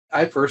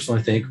I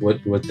personally think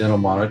with dental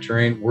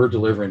monitoring, we're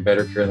delivering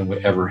better care than we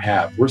ever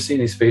have. We're seeing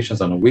these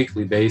patients on a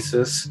weekly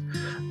basis.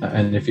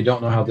 And if you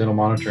don't know how dental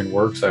monitoring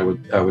works, I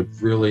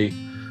would really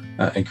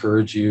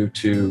encourage you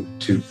to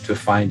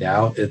find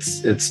out.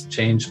 It's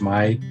changed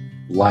my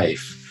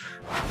life.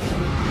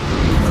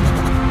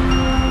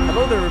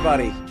 Hello there,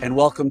 everybody, and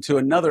welcome to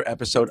another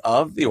episode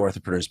of the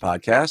Orthopreneurs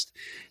Podcast.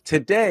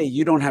 Today,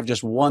 you don't have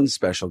just one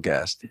special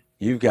guest.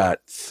 You've got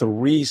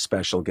three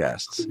special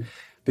guests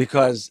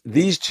because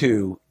these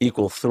two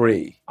equal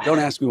three. Don't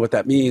ask me what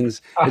that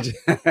means.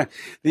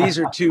 These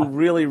are two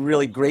really,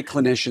 really great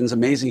clinicians,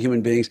 amazing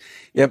human beings.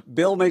 Yep,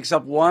 Bill makes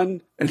up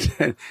one,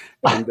 and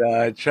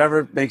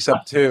Trevor makes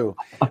up two.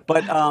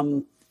 But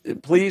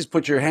please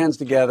put your hands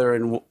together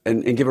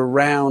and give a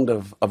round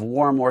of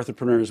warm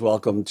orthopreneurs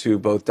welcome to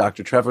both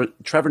Dr.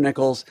 Trevor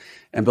Nichols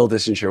and Bill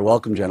Dischinger.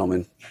 Welcome,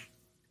 gentlemen.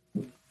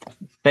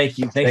 Thank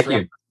you. Thanks for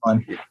having me.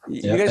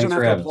 You guys don't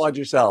have to applaud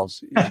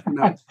yourselves.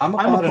 I'm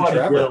applauding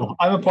Trevor.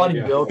 I'm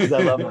applauding Bill because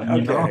I love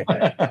him.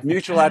 Okay.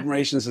 Mutual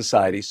Admiration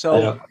Society.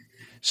 So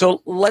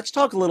let's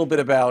talk a little bit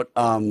about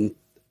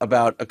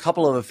a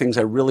couple of the things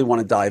I really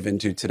want to dive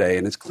into today,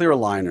 and it's clear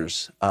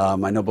aligners.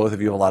 I know both of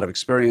you have a lot of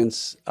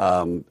experience,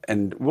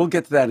 and we'll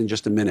get to that in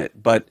just a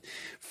minute. But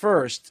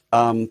first,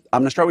 I'm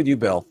going to start with you,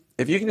 Bill.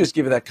 If you can just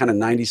give that kind of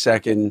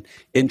 90-second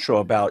intro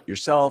about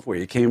yourself, where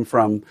you came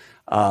from,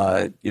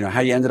 how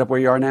you ended up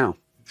where you are now.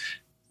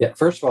 Yeah,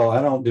 first of all,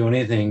 I don't do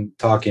anything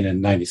talking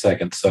in 90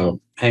 seconds,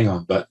 so hang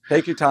on. But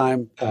take your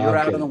time. You're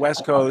out on the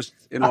West Coast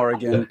in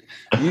Oregon.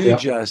 You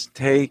just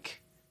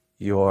take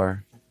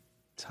your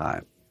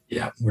time.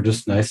 Yeah, we're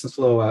just nice and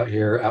slow out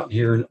here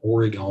in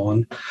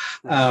Oregon.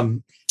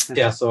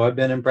 So I've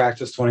been in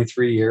practice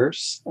 23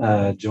 years.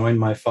 Joined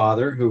my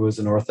father, who was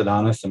an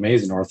orthodontist,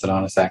 amazing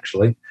orthodontist,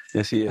 actually.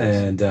 Yes, he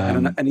is. And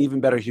an even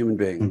better human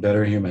being.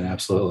 Better human,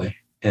 absolutely.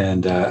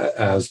 And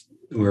as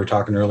we were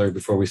talking earlier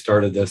before we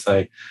started this,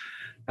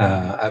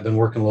 I've been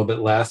working a little bit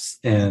less,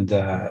 and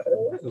at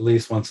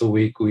least once a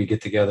week we get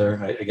together.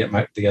 I get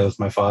together with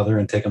my father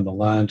and take him to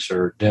lunch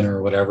or dinner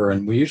or whatever,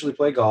 and we usually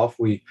play golf.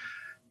 We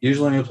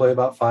usually only play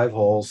about 5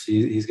 holes.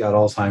 He's got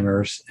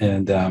Alzheimer's,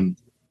 and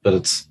but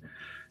it's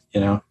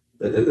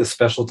a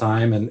special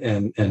time,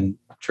 and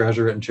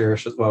treasure it and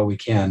cherish it while we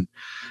can.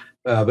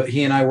 But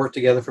he and I worked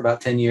together for about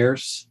 10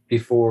 years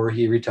before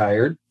he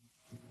retired.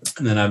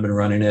 And then I've been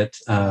running it.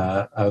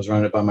 I was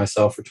running it by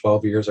myself for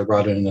 12 years. I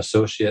brought in an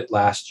associate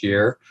last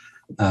year,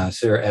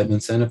 Sarah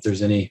Edmondson. If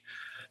there's any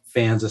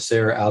fans of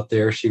Sarah out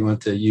there, she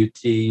went to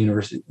UT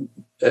University.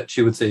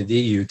 She would say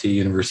the UT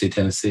University of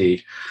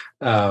Tennessee.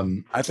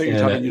 I thought you were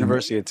talking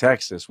University of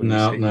Texas. When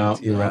no,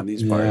 around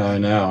these parts.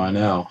 Yeah, I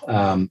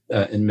know.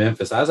 In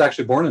Memphis, I was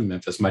actually born in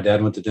Memphis. My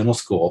dad went to dental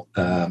school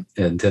at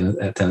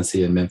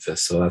Tennessee in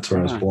Memphis, so that's where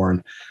I was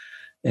born.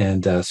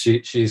 And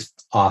she's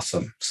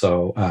awesome.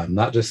 So I'm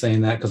not just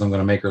saying that because I'm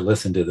going to make her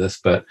listen to this,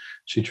 but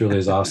she truly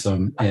is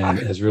awesome and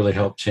has really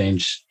helped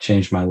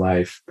change my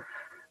life.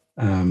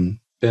 Been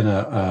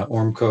a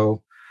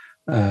Ormco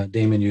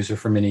Damon user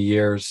for many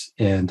years,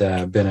 and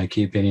been a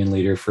key opinion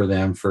leader for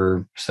them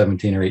for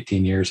 17 or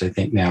 18 years, I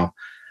think now.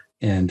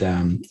 And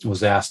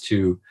was asked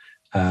to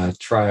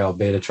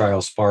beta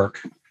trial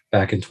Spark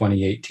back in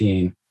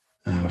 2018.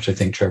 Which I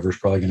think Trevor's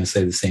probably going to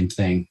say the same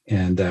thing.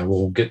 And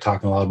we'll get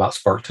talking a lot about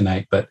Spark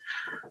tonight, but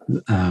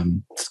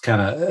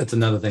it's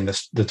another thing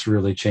that's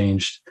really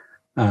changed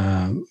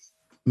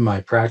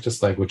my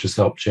practice life, which has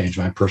helped change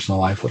my personal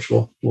life, which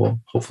we'll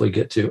hopefully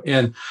get to.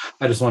 And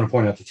I just want to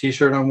point out the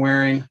t-shirt I'm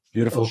wearing.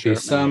 Beautiful OP shirt,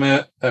 Summit.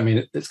 Man. I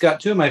mean, it's got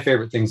two of my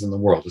favorite things in the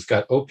world. It's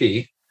got OP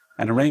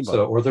and a rainbow.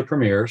 So Ortho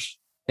Premiers,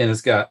 and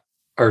it's got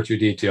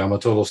R2D2. I'm a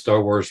total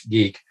Star Wars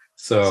geek.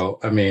 So,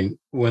 I mean,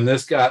 when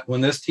this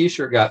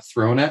t-shirt got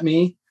thrown at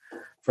me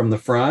from the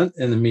front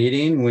in the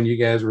meeting, when you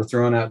guys were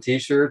throwing out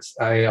t-shirts,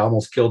 I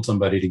almost killed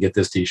somebody to get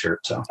this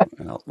t-shirt. So,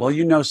 well,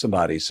 you know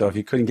somebody. So if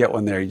you couldn't get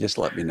one there, you just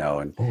let me know.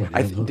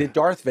 And did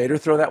Darth Vader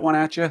throw that one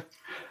at you?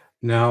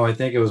 No, I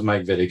think it was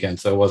Mike Vidigan,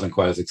 so it wasn't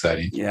quite as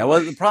exciting. Yeah,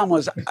 well, the problem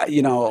was,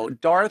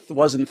 Darth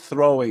wasn't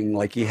throwing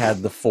like he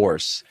had the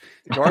Force.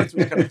 Darth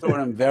was kind of throwing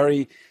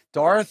him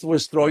Darth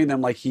was throwing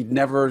them like he'd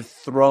never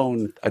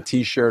thrown a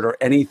T-shirt or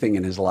anything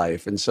in his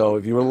life. And so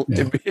if you were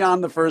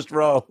beyond the first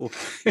row,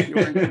 you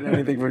weren't getting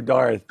anything from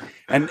Darth.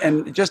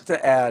 And just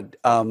to add,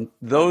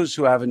 those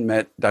who haven't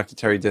met Dr.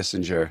 Terry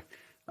Dischinger,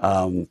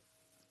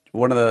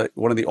 one of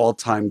the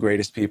all-time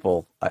greatest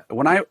people. I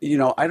don't know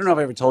if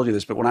I ever told you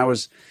this, but when I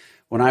was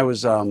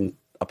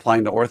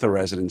applying to ortho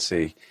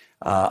residency,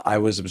 I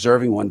was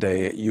observing one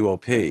day at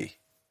UOP,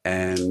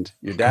 and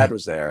your dad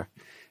was there.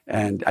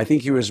 And I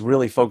think he was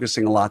really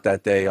focusing a lot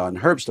that day on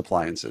Herbst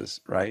appliances,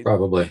 right?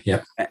 Probably,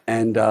 yeah.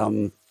 And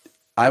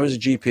I was a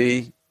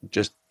GP,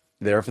 just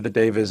there for the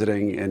day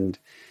visiting, and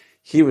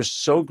he was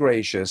so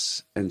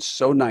gracious and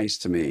so nice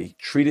to me,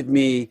 treated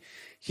me.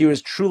 He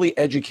was truly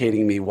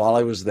educating me while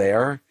I was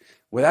there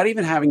without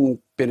even having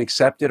been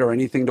accepted or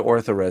anything to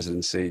ortho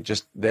residency,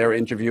 just there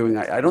interviewing.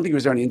 I don't think he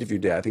was there on the interview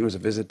day. I think it was a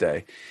visit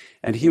day.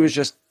 And he was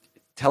just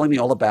telling me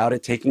all about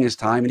it, taking his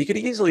time, and he could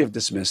easily have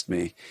dismissed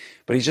me,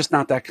 but he's just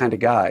not that kind of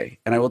guy.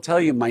 And I will tell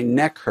you, my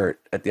neck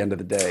hurt at the end of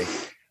the day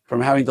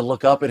from having to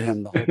look up at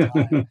him the whole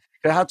time.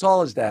 How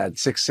tall is Dad?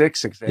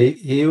 6'6", 6'8"?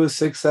 He was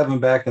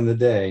 6'7" back in the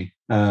day.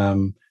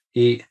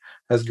 He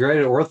has great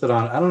at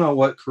orthodont. I don't know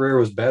what career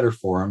was better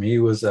for him. He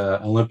was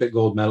an Olympic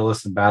gold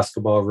medalist in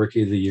basketball,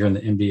 rookie of the year in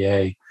the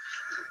NBA.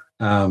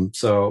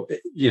 So,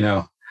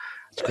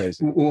 It's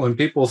crazy. When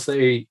people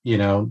say,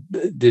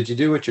 did you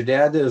do what your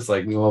dad did? It's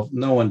like, well,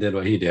 no one did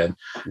what he did.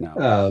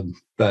 No.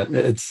 But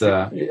it's,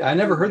 I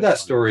never heard that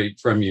story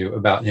from you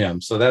about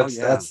him. So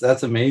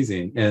that's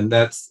amazing. And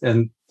that's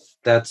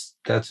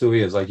who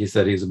he is. Like you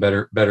said, he's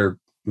a better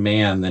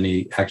man than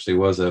he actually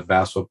was a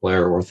basketball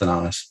player or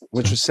orthodontist.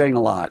 Which was saying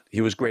a lot.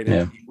 He was great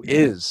at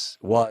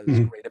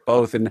great at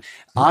both. And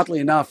oddly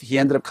enough, he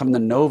ended up coming to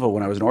Nova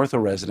when I was an ortho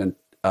resident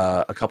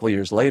a couple of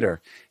years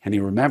later, and he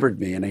remembered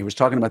me, and he was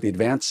talking about the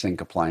advanced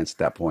sync appliance at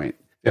that point.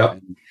 Yeah.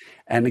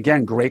 And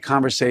again, great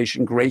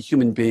conversation, great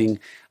human being,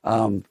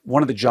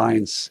 one of the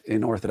giants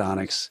in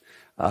orthodontics,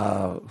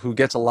 who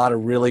gets a lot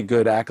of really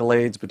good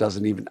accolades, but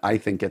doesn't even, I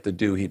think, get the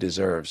due he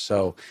deserves.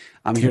 So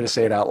I'm here to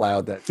say it out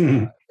loud that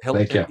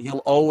he'll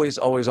always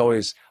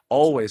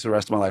the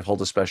rest of my life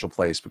hold a special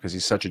place because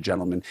he's such a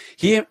gentleman.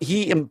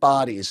 He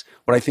embodies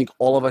what I think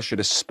all of us should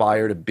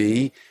aspire to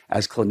be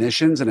as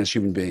clinicians and as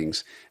human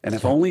beings. And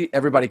if only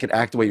everybody could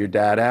act the way your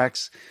dad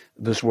acts,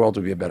 this world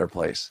would be a better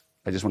place.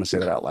 I just want to say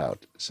that out loud.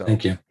 So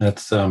thank you.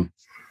 That's gonna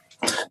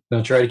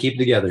try to keep it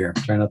together here.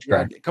 Try not to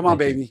cry. Come on,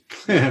 baby.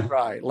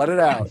 Cry. Let it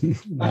out.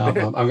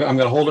 No, I'm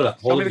gonna hold it up.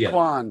 Tell me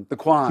the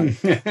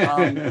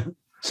Quan.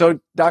 So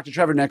Dr.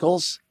 Trevor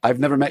Nichols, I've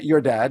never met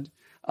your dad.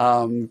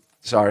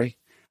 Sorry.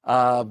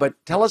 But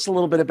tell us a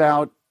little bit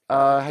about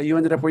how you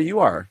ended up where you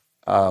are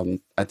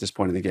at this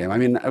point in the game. I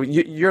mean,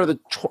 you're the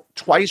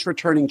twice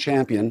returning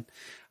champion.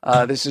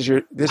 This is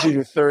your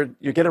third.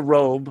 You get a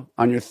robe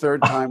on your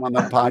third time on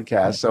the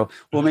podcast, so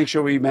we'll make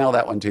sure we mail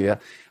that one to you.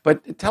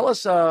 But tell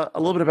us a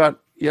little bit about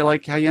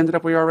how you ended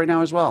up where you are right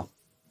now as well.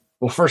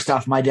 Well, first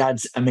off, my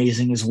dad's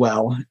amazing as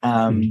well.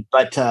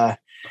 But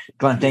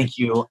Glenn, thank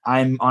you.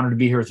 I'm honored to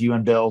be here with you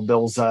and Bill.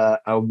 Bill's a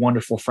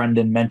wonderful friend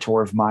and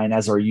mentor of mine,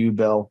 as are you,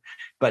 Bill.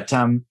 But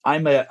I'm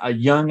a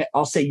young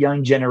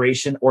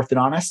generation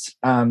orthodontist.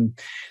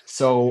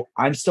 So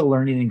I'm still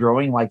learning and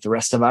growing like the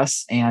rest of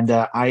us. And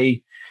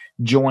I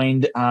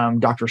joined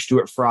Dr.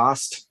 Stuart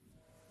Frost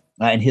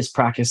in his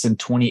practice in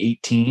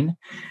 2018.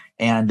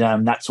 And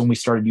that's when we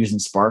started using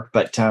Spark.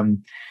 But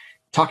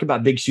talk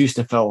about big shoes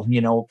to fill.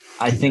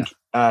 I think,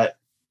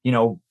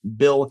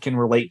 Bill can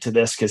relate to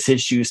this because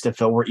his shoes to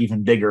fill were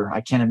even bigger.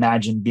 I can't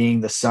imagine being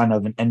the son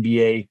of an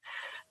NBA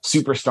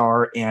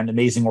superstar and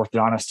amazing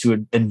orthodontist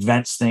who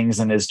invents things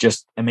and is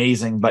just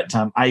amazing. But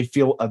I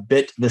feel a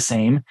bit the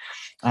same.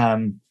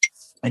 And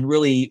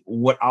really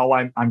all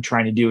I'm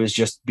trying to do is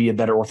just be a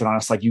better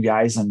orthodontist like you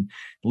guys and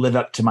live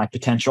up to my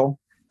potential.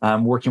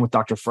 Working with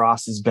Dr.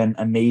 Frost has been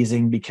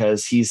amazing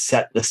because he's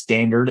set the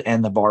standard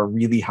and the bar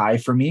really high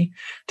for me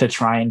to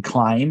try and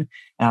climb.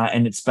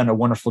 And it's been a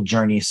wonderful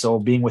journey. So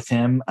being with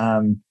him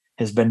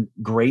has been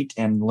great,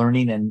 and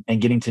learning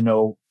and getting to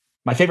know.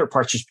 My favorite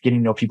part is just getting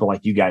to know people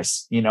like you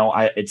guys.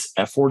 It's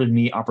afforded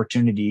me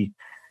opportunity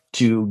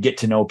to get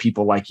to know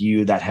people like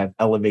you that have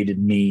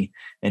elevated me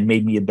and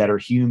made me a better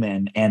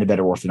human and a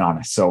better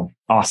orthodontist. So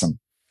awesome.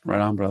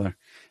 Right on, brother.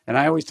 And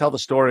I always tell the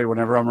story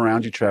whenever I'm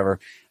around you, Trevor,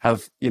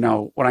 when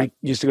I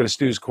used to go to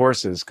Stu's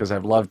courses, because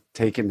I've loved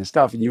taking the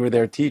stuff, and you were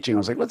there teaching, I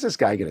was like, what's this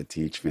guy going to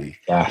teach me?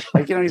 Yeah.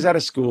 He's out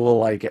of school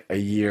like a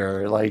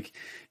year, I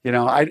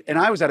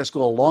was out of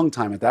school a long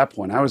time at that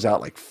point. I was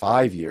out like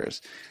 5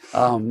 years,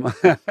 or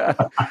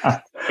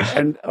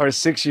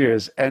 6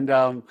 years.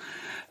 And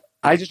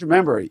I just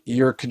remember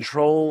your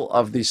control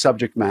of the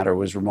subject matter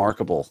was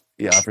remarkable.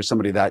 For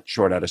somebody that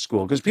short out of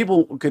school, because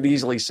people could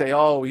easily say,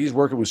 "Oh, he's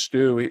working with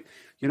Stu."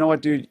 You know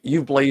what, dude?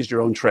 You've blazed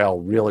your own trail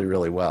really,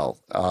 really well,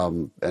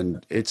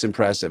 and it's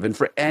impressive. And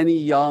for any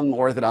young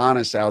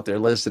orthodontists out there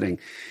listening,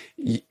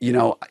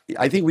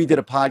 I think we did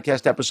a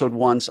podcast episode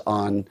once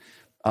on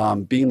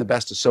being the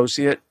best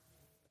associate.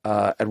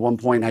 At one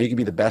point, how you can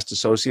be the best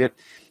associate.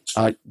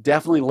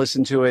 Definitely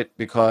listen to it,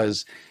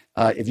 because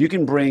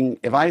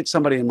if I had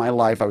somebody in my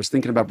life I was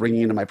thinking about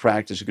bringing into my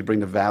practice who could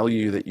bring the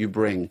value that you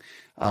bring,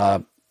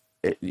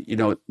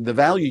 the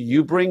value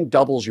you bring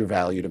doubles your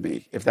value to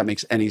me, if that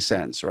makes any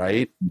sense,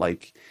 right?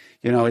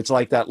 It's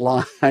like that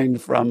line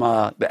from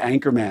the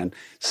Anchorman,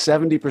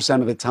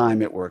 70% of the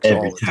time it works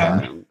all the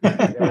time.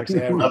 It works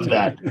every Love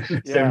time.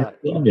 that. Yeah.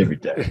 Every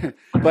time.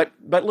 But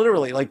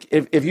literally,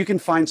 if you can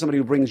find somebody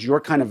who brings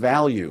your kind of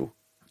value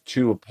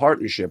to a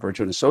partnership or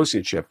to an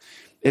associateship,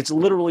 it's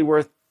literally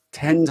worth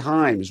 10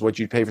 times what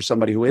you'd pay for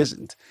somebody who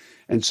isn't.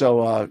 And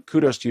so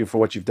kudos to you for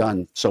what you've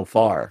done so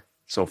far.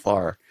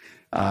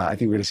 I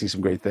think we're going to see some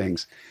great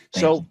things.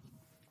 So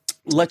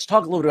let's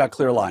talk a little bit about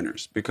clear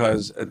aligners,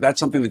 because that's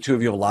something the two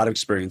of you have a lot of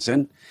experience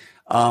in.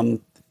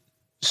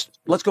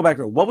 Let's go back.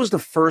 What was the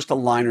first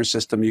aligner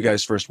system you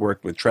guys first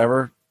worked with?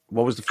 Trevor,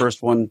 what was the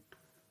first one?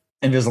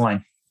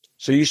 Invisalign.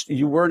 So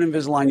you were an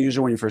Invisalign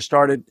user when you first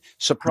started.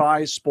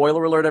 Surprise,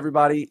 spoiler alert,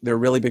 everybody. They're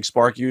really big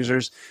Spark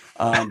users.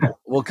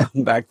 We'll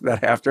come back to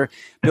that after.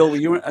 Bill, were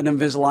you an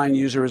Invisalign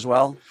user as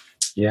well?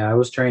 Yeah, I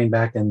was trained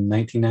back in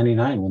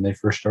 1999 when they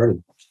first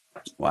started.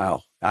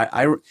 Wow.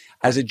 I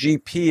as a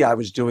GP, I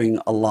was doing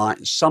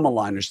some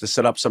aligners to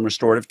set up some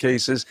restorative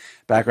cases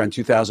back around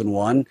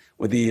 2001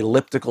 with the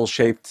elliptical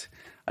shaped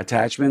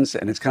attachments,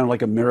 and it's kind of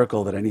like a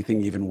miracle that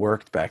anything even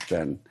worked back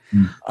then.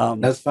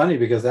 That's funny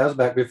because that was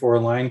back before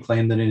Align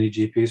claimed that any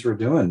GPs were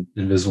doing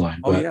Invisalign.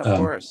 Oh, yeah, of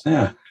course.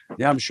 Yeah.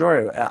 Yeah, I'm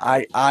sure.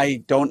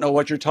 I don't know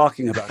what you're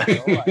talking about,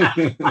 Bill.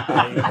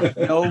 I have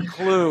no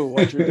clue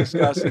what you're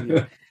discussing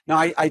here. Now,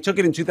 I took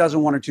it in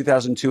 2001 or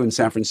 2002 in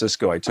San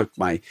Francisco. I took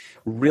my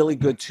really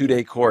good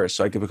 2-day course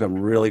so I could become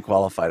really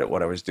qualified at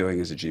what I was doing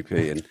as a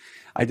GP. And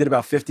I did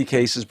about 50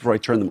 cases before I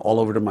turned them all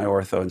over to my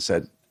ortho and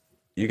said,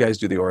 you guys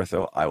do the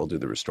ortho, I will do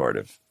the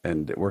restorative.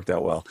 And it worked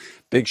out well.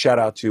 Big shout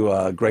out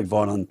to Greg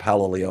Vaughn and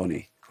Paolo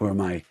Leone, who are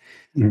my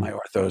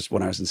orthos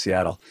when I was in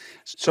Seattle.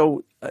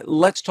 So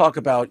let's talk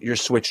about your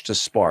switch to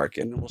Spark.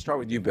 And we'll start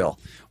with you, Bill.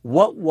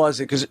 What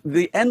was it? Because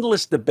the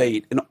endless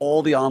debate in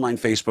all the online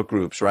Facebook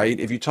groups, right?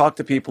 If you talk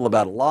to people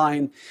about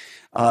Align,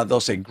 they'll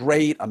say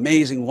great,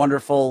 amazing,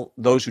 wonderful.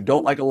 Those who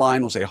don't like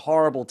Align will say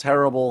horrible,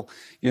 terrible.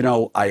 You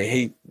know, I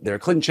hate their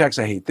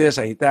ClinChecks. I hate this,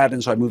 I hate that.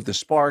 And so I moved to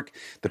Spark.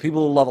 The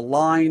people who love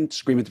Align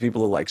scream at the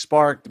people who like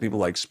Spark. The people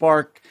who like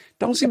Spark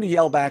don't seem to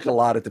yell back a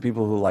lot at the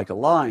people who like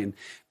Align.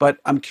 But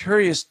I'm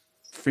curious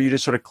for you to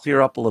sort of clear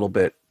up a little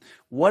bit.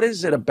 What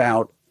is it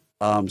about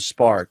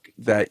Spark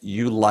that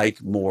you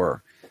like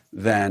more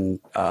than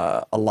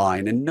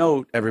Align? And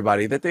note,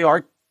 everybody, that they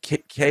are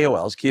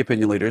KOLs, key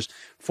opinion leaders,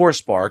 for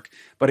Spark.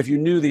 But if you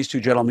knew these two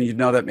gentlemen, you'd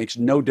know that makes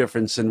no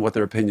difference in what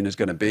their opinion is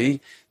going to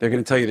be. They're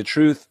going to tell you the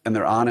truth, and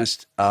they're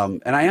honest.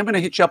 And I am going to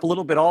hit you up a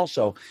little bit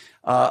also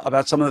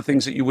about some of the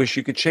things that you wish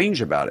you could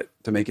change about it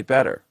to make it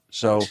better.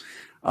 So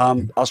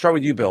I'll start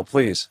with you, Bill,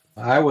 please.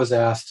 I was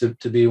asked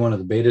to be one of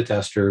the beta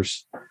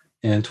testers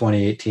in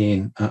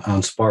 2018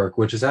 on Spark,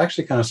 which is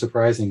actually kind of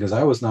surprising because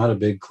I was not a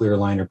big clear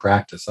aligner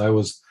practice. I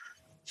was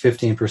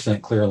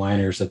 15% clear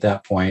aligners at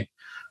that point.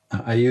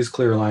 I used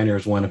clear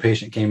aligners when a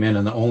patient came in,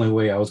 and the only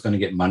way I was going to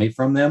get money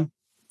from them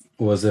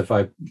was if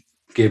I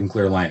gave them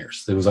clear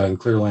aligners. It was either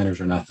clear aligners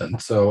or nothing.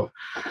 So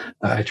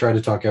I tried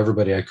to talk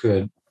everybody I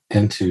could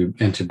into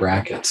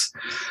brackets.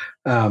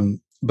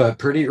 But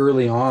pretty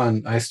early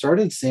on, I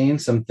started seeing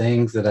some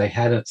things that I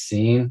hadn't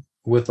seen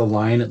with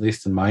Align, at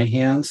least in my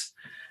hands.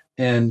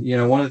 And, you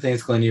know, one of the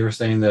things, Glenn, you were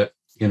saying that,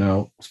 you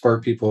know,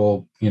 Spark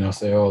people, you know,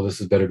 say, oh, this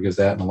is better because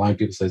of that. And Align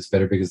people say it's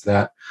better because of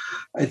that.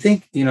 I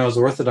think, you know, as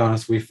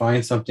orthodontists, we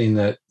find something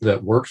that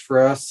works for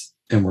us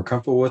and we're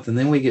comfortable with, and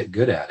then we get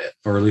good at it,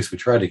 or at least we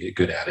try to get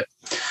good at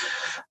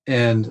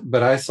it.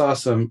 But I saw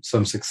some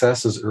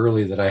successes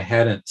early that I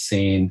hadn't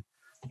seen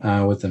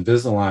with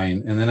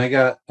Invisalign. And then I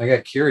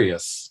got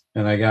curious,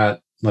 and I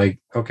got like,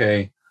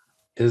 okay,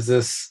 is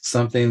this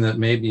something that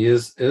maybe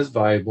is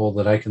viable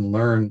that I can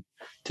learn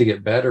to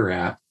get better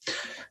at?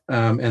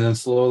 And then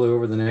slowly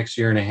over the next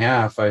year and a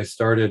half, I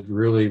started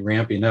really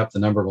ramping up the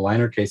number of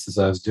aligner cases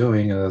I was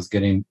doing. And I was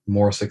getting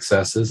more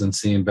successes and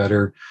seeing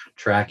better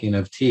tracking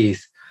of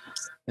teeth.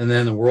 And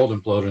then the world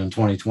imploded in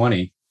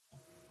 2020.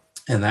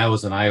 And that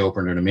was an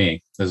eye-opener to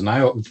me. To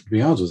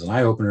be honest, it was an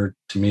eye-opener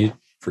to me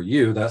for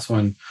you. That's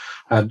when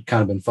I'd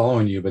kind of been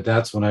following you, but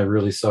that's when I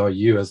really saw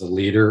you as a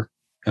leader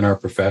in our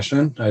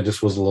profession. I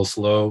just was a little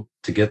slow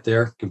to get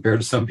there compared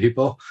to some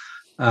people.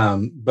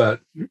 But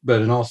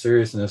in all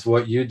seriousness,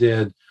 what you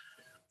did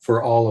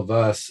for all of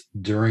us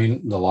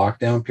during the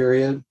lockdown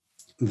period,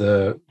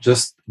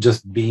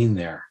 just being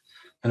there.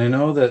 And I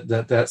know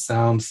that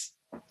sounds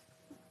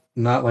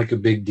not like a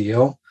big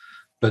deal,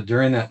 but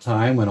during that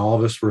time when all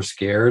of us were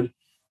scared,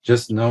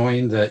 just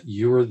knowing that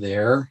you were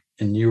there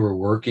and you were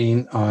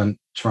working on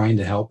trying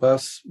to help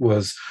us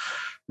was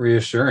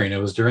reassuring. It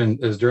was during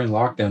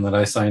lockdown that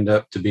I signed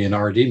up to be an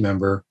RD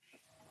member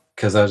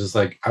because I was just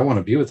like, I want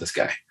to be with this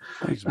guy.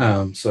 Thanks,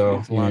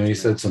 So you know, you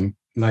said some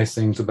nice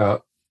things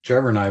about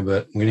Trevor and I,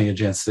 but we didn't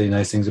get a chance to say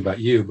nice things about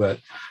you. But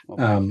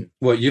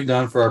what you've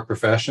done for our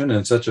profession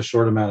in such a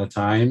short amount of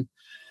time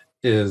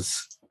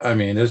is, I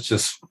mean,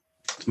 it's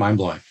mind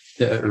blowing.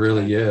 It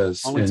really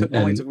is. Only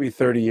took me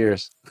 30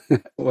 years.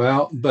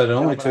 Well, but it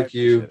only took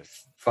you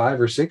 5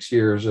 or 6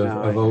 years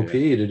of OP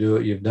to do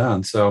what you've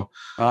done. So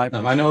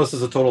I know this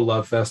is a total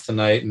love fest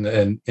tonight.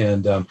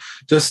 And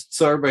just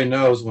so everybody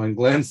knows, when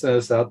Glenn sent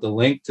us out the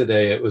link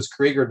today, it was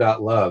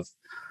Krieger.love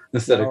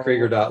instead of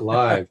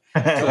Krieger.live.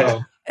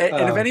 So,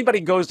 and if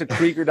anybody goes to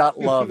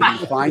Krieger.love and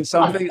you find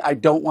something, I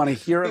don't want to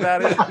hear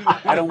about it.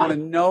 I don't want to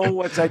know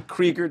what's at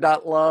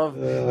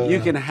Krieger.love. You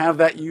can have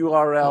that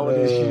URL. It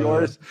is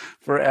yours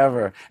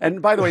forever.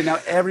 And by the way, now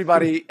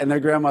everybody and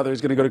their grandmother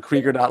is going to go to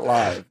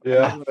Krieger.live.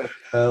 Yeah,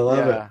 I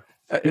love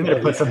it. You're going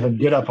to put something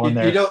good up on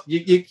there.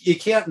 You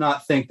can't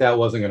not think that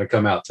wasn't going to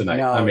come out tonight.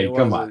 No, I mean,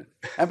 come on.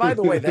 And by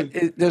the way,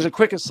 there's a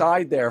quick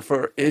aside there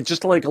for it's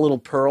just like a little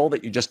pearl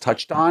that you just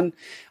touched on.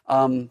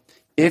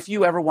 If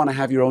you ever want to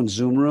have your own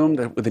Zoom room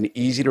with an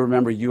easy to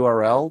remember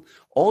URL,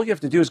 all you have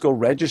to do is go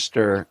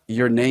register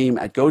your name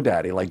at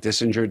GoDaddy, like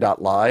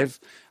Dischinger.live.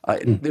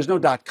 There's no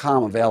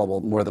 .com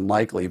available, more than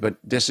likely,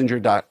 but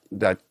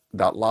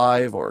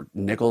Dischinger.live or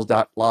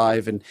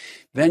Nichols.live. And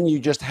then you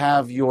just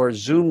have your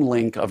Zoom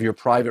link of your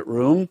private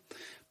room,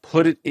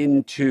 put it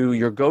into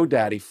your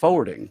GoDaddy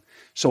forwarding.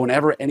 So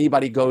whenever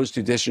anybody goes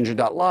to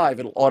Dischinger.live,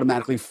 it'll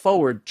automatically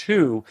forward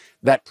to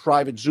that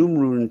private Zoom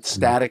room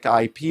static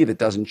IP that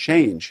doesn't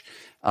change,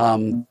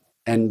 and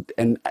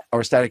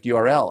or static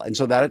URL. And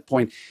so that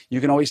point,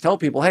 you can always tell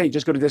people, hey,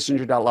 just go to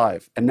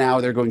Dischinger.live. And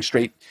now they're going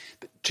straight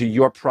to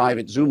your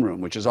private Zoom room,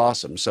 which is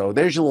awesome. So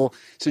there's your little,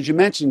 since you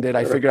mentioned it,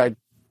 I figured I'd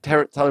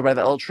tell everybody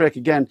that little trick.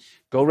 Again,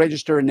 go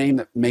register a name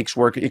that makes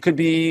work. It could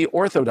be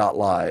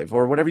ortho.live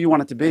or whatever you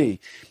want it to be.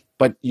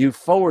 But you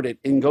forward it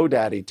in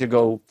GoDaddy to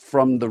go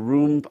from the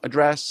room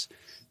address,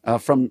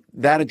 from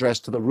that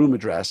address to the room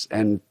address,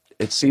 and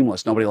it's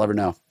seamless. Nobody will ever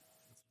know.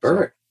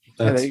 Perfect.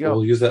 So, there you go.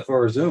 We'll use that for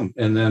our Zoom,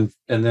 and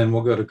then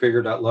we'll go to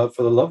Krieger.love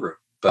for the love room.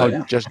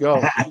 But just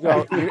go.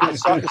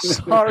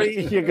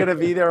 Sorry, you're going to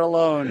be there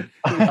alone,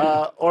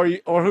 or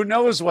who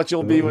knows what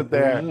you'll be with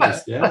there.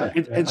 Yeah.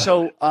 And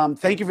so,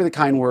 thank you for the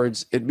kind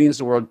words. It means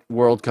the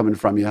world coming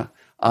from you.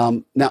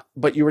 Now,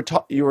 but you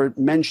were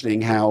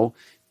mentioning how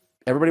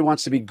everybody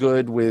wants to be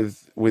good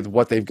with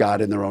what they've got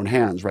in their own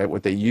hands, right?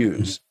 What they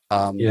use.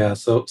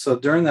 So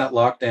during that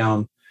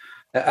lockdown,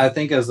 I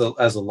think as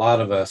a lot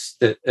of us,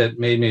 it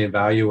made me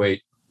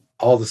evaluate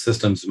all the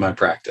systems in my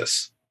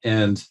practice,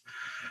 and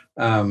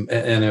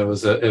it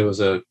was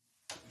a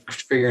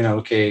figuring out,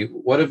 okay,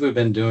 what have we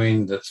been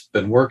doing that's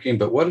been working,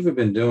 but what have we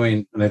been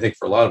doing, and I think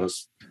for a lot of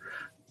us,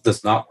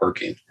 that's not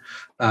working.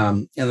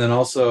 And then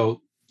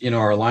also,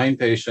 our line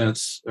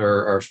patients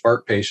or our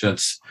Spark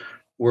patients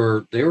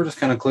they were just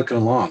kind of clicking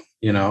along,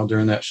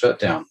 during that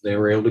shutdown. They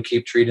were able to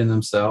keep treating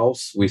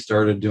themselves. We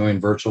started doing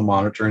virtual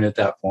monitoring at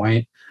that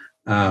point,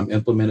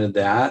 implemented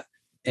that.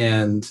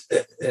 And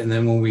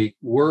then when we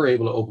were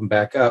able to open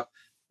back up,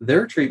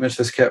 their treatments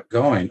just kept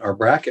going. Our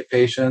bracket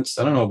patients,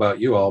 I don't know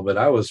about you all, but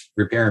I was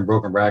repairing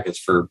broken brackets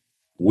for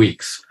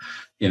weeks,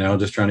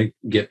 just trying to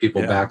get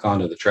people back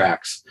onto the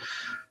tracks.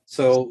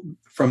 So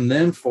from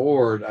then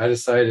forward, I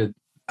decided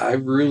I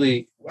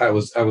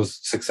was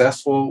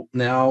successful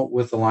now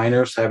with the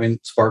liners, having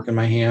Spark in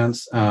my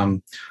hands. I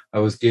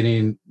was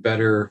getting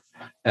better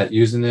at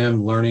using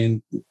them,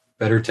 learning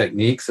better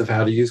techniques of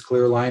how to use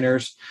clear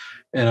liners.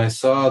 And I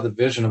saw the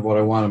vision of what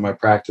I wanted my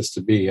practice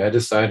to be. I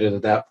decided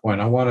at that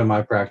point, I wanted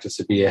my practice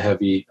to be a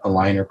heavy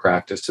aligner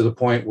practice, to the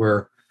point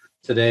where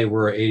today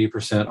we're an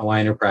 80%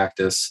 aligner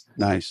practice.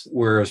 Nice.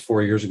 Whereas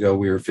 4 years ago,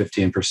 we were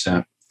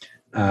 15%.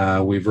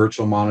 We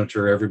virtual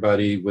monitor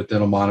everybody with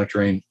dental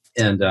monitoring.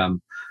 And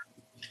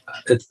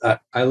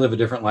I live a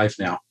different life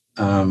now.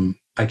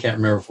 I can't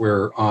remember if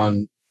we're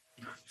on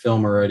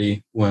film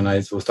already when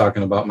I was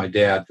talking about my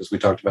dad, because we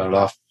talked about it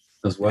off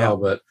as well.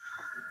 Yeah. But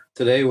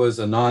today was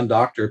a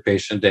non-doctor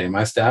patient day.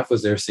 My staff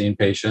was there seeing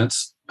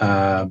patients,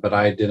 but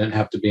I didn't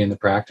have to be in the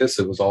practice.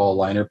 It was all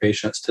aligner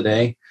patients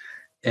today.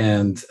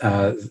 And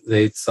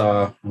they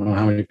saw, I don't know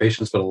how many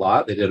patients, but a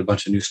lot. They did a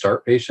bunch of new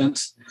start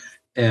patients.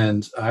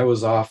 And I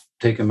was off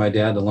taking my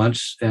dad to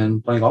lunch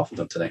and playing golf with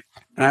them today.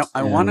 And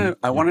I want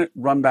to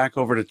run back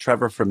over to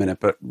Trevor for a minute,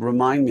 but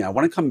remind me, I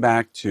want to come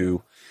back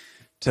to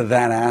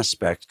that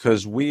aspect,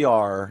 because we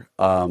are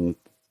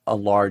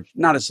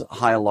not as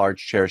high a large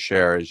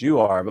share as you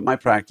are, but my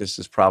practice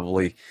is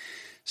probably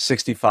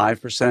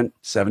 65%,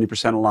 70%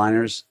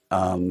 aligners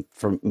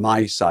from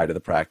my side of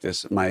the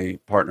practice. My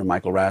partner,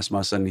 Michael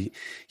Rasmussen,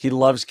 he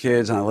loves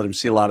kids, and I let him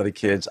see a lot of the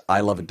kids. I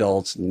love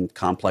adults and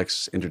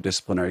complex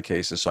interdisciplinary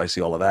cases, so I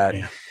see all of that.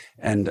 Yeah.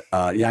 And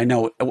I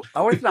know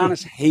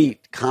orthodontists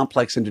hate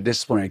complex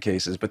interdisciplinary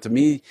cases, but to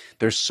me,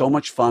 they're so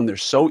much fun. They're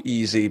so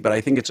easy, but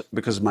I think it's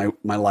because of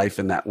my life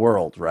in that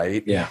world,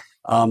 right? Yeah.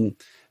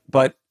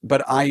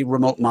 But I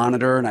remote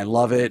monitor, and I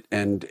love it,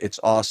 and it's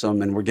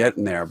awesome, and we're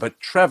getting there. But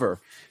Trevor,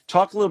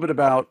 talk a little bit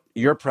about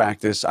your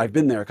practice. I've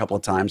been there a couple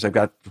of times. I've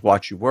got to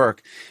watch you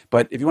work.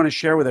 But if you want to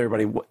share with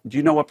everybody, do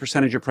you know what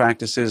percentage of your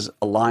practice is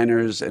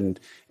aligners,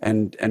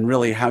 and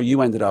really how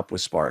you ended up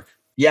with Spark?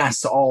 Yeah,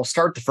 so I'll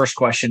start the first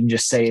question and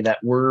just say that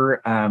we're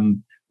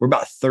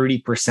about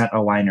 30%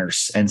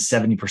 aligners and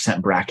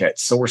 70%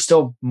 brackets. So we're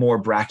still more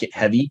bracket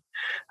heavy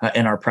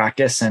in our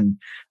practice. And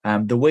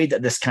the way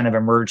that this kind of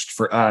emerged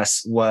for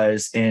us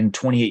was in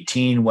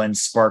 2018 when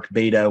Spark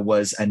Beta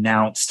was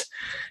announced.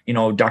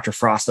 Dr.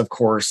 Frost, of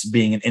course,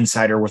 being an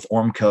insider with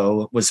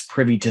Ormco, was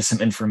privy to some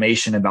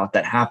information about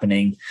that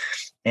happening.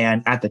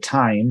 And at the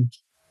time,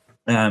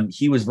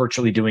 he was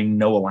virtually doing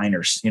no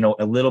aligners,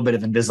 a little bit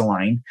of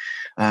Invisalign.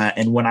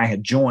 And when I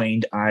had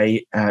joined,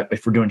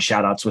 if we're doing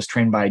shout outs, was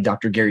trained by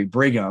Dr. Gary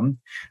Brigham,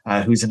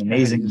 who's an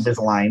amazing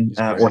Invisalign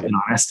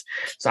orthodontist.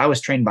 So I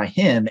was trained by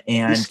him.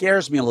 And he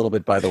scares me a little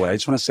bit, by the way. I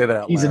just want to say that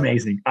out loud. He's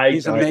amazing.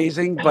 He's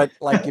amazing. But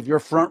like if you're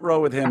front row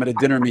with him at a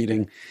dinner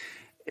meeting,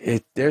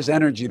 there's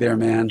energy there,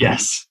 man.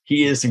 Yes,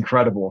 he is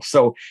incredible.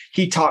 So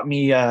he taught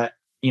me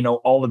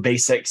all the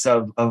basics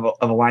of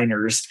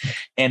aligners.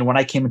 And when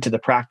I came into the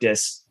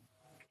practice,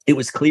 it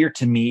was clear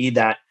to me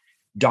that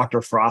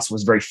Dr. Frost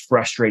was very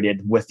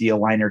frustrated with the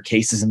aligner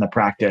cases in the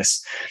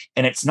practice.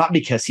 And it's not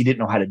because he didn't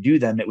know how to do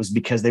them. It was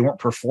because they weren't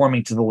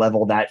performing to the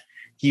level that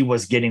he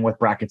was getting with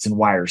brackets and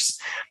wires.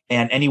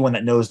 And anyone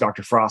that knows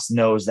Dr. Frost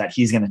knows that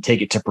he's going to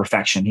take it to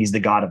perfection. He's the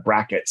god of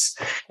brackets.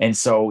 And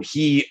so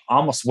he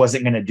almost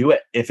wasn't going to do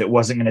it if it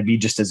wasn't going to be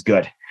just as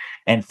good.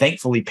 And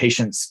thankfully,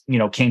 patients,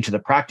 came to the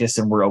practice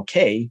and were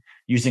okay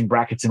using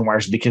brackets and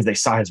wires because they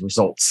saw his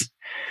results.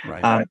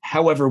 Right.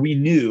 However, we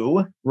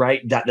knew,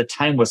 right, that the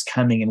time was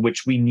coming in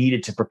which we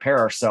needed to prepare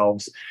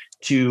ourselves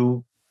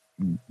to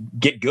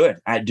get good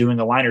at doing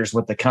aligners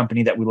with the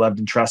company that we loved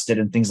and trusted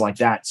and things like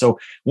that. So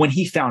when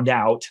he found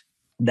out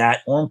that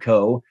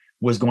Ormco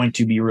was going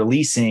to be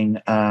releasing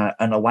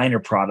an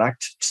aligner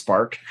product,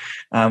 Spark,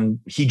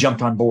 he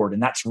jumped on board.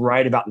 And that's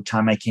right about the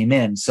time I came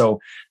in.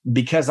 So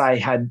because I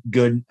had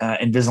good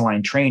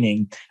Invisalign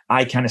training,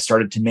 I kind of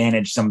started to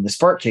manage some of the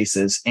Spark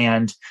cases.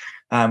 And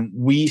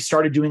we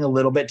started doing a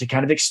little bit to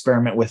kind of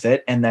experiment with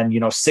it. And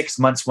then, 6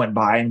 months went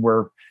by and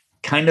we're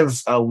kind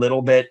of a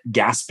little bit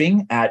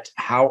gasping at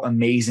how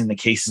amazing the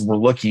cases were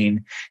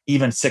looking.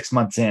 Even 6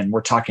 months in,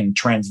 we're talking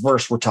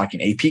transverse, we're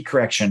talking AP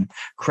correction,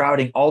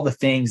 crowding, all the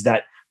things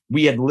that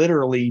we had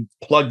literally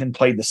plugged and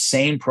played the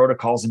same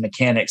protocols and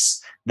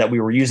mechanics that we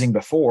were using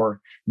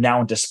before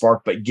now into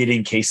Spark, but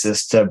getting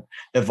cases to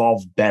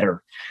evolve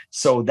better.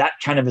 So that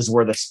kind of is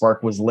where the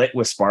spark was lit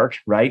with Spark,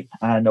 right?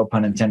 No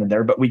pun intended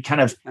there, but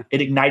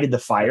it ignited the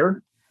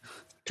fire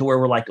to where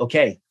we're like,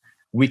 okay,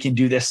 we can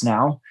do this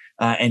now.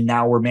 And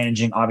now we're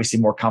managing obviously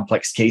more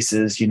complex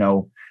cases,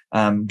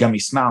 gummy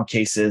smile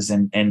cases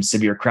and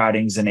severe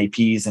crowdings and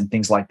APs and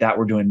things like that.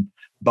 We're doing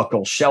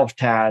buccal shelf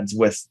TADs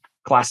with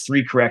class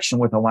 3 correction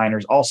with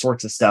aligners, all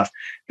sorts of stuff,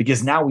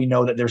 because now we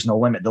know that there's no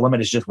limit. The limit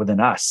is just within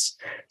us.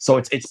 So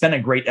it's been a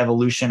great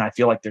evolution. I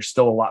feel like there's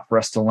still a lot for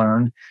us to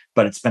learn,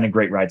 but it's been a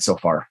great ride so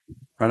far.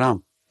 Right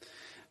on.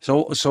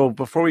 So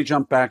before we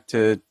jump back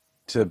to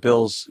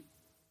Bill's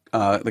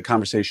the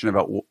conversation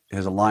about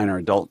his aligner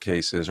adult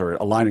cases or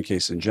aligner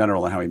cases in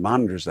general and how he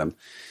monitors them,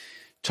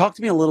 talk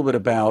to me a little bit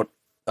about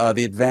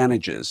the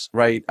advantages,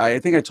 right? I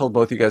think I told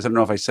both you guys, I don't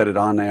know if I said it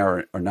on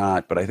air or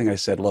not, but I think I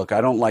said, look,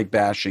 I don't like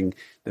bashing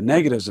the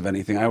negatives of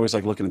anything. I always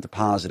like looking at the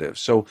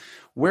positives. So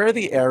where are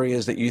the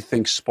areas that you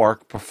think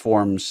Spark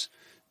performs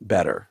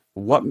better?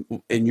 What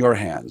in your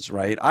hands,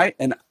 right?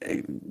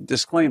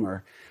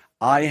 Disclaimer,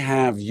 I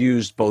have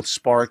used both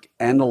Spark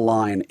and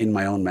Align in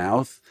my own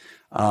mouth.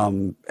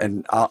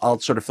 And I'll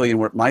sort of fill you in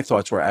what my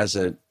thoughts were as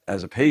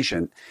a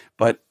patient,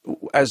 but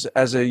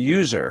as a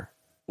user,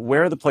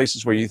 where are the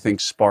places where you think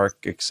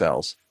Spark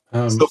excels?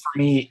 So for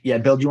me,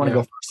 Bill, do you want to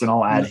go first and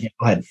I'll add?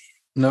 Go ahead.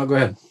 No, go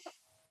ahead.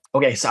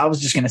 Okay. So I was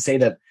just going to say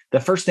that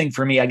the first thing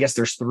for me, I guess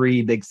there's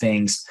 3 big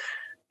things.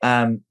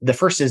 The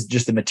first is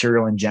just the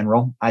material in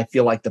general. I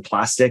feel like the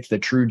plastic, the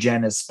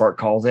TrueGen as Spark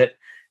calls it,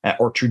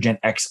 or TrueGen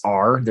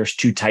XR, there's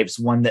 2 types.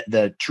 One that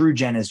the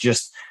TrueGen is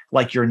just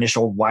like your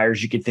initial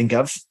wires you could think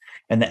of.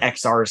 And the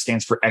XR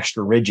stands for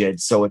extra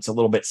rigid. So it's a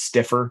little bit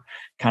stiffer,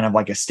 kind of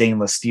like a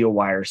stainless steel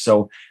wire.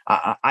 So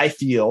I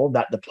feel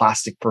that the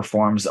plastic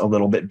performs a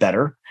little bit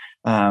better.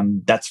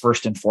 That's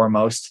first and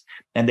foremost.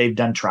 And they've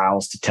done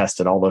trials to test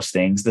it, all those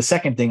things. The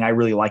second thing I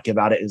really like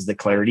about it is the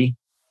clarity.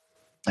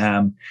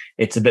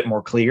 It's a bit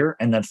more clear.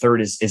 And the third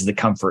is the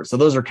comfort. So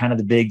those are kind of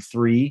the big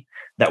 3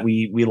 that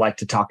we like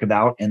to talk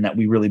about and that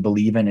we really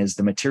believe in is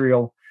the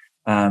material,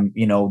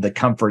 the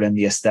comfort and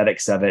the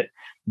aesthetics of it.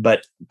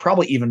 But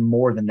probably even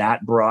more than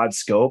that broad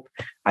scope,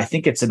 I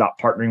think it's about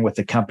partnering with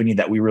a company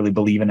that we really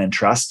believe in and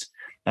trust,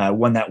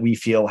 one that we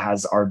feel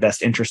has our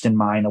best interest in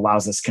mind,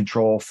 allows us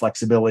control,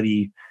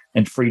 flexibility,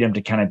 and freedom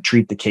to kind of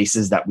treat the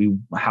cases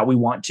how we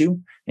want to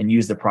and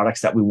use the products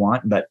that we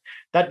want. But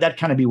that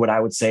kind of be what I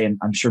would say. And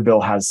I'm sure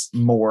Bill has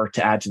more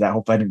to add to that.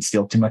 Hope I didn't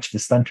steal too much of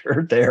his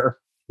thunder there.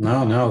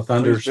 No,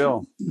 thunder's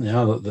Bill.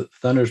 The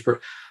thunder's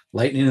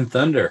lightning and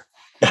thunder.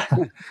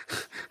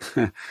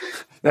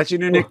 That's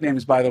your new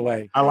nicknames, by the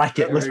way. I like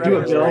it. Let's do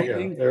it, Bill.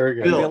 There we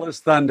go. Bill is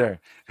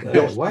thunder.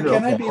 Why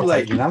can't I be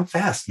lightning? I'm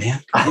fast,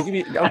 man.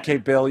 Okay,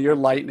 Bill, you're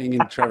lightning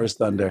and Trevor's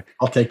thunder.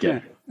 I'll take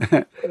it.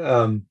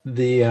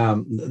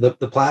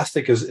 The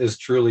plastic is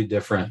truly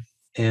different,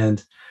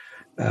 and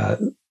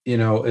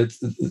it's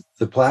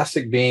the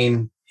plastic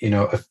being in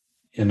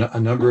a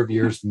number of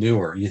years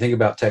newer. You think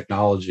about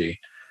technology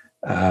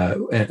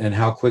and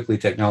how quickly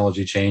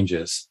technology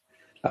changes.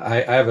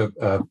 I have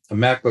a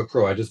MacBook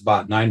Pro I just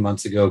bought 9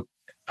 months ago.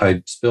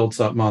 I spilled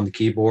something on the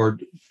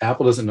keyboard.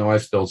 Apple doesn't know I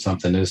spilled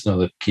something. They just know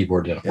the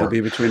keyboard didn't work. It'll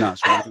be between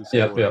us.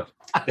 Yep.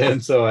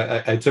 And so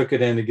I took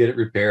it in to get it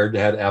repaired. They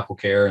had Apple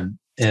Care,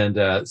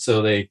 and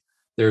so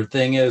their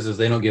thing is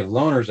they don't give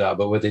loaners out,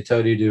 but what they tell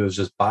you to do is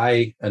just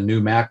buy a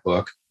new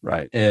MacBook,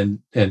 right,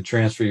 and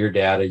transfer your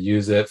data,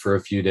 use it for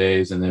a few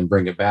days, and then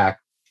bring it back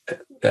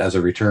as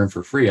a return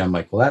for free. I'm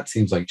like, well, that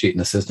seems like cheating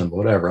the system, but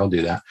whatever, I'll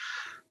do that.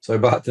 So I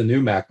bought the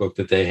new MacBook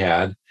that they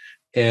had,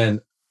 and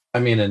I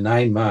mean, in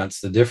 9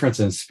 months, the difference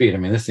in speed, I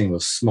mean, this thing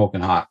was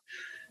smoking hot.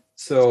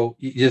 So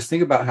you just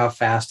think about how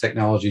fast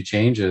technology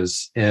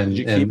changes. And Did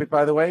you keep it,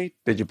 by the way?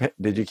 Did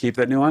you keep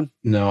that new one?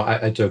 No,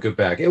 I took it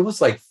back. It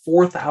was like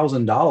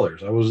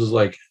 $4,000. I was just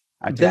like,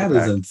 that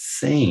is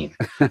insane.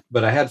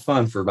 But I had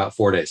fun for about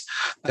 4 days.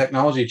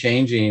 Technology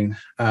changing,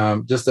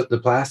 just that the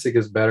plastic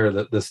is better.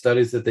 The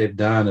studies that they've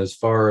done as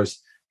far as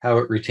how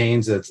it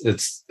retains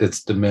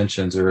its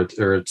dimensions or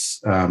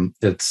its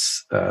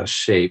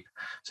shape.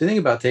 So you think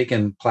about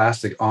taking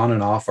plastic on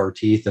and off our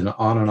teeth and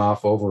on and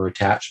off over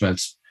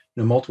attachments,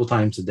 multiple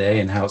times a day,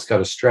 and how it's got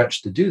to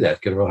stretch to do that.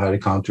 Get over how to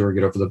contour,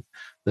 get over the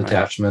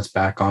attachments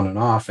back on and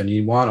off. And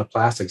you want a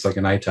plastic's like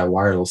an eye-tie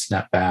wire, it'll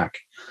snap back.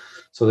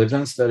 So they've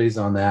done studies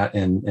on that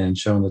and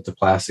shown that the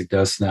plastic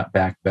does snap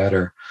back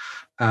better.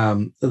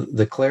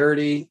 The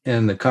clarity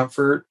and the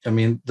comfort, I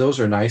mean, those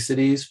are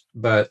niceties,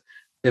 but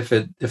if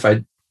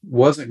I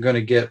wasn't going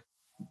to get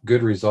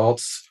good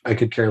results, I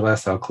could care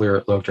less how clear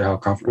it looked or how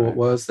comfortable it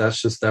was.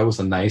 That was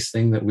a nice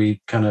thing that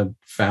we kind of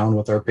found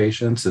with our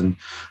patients. And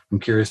I'm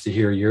curious to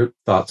hear your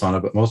thoughts on it.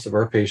 But most of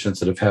our patients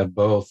that have had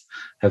both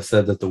have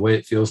said that the way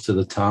it feels to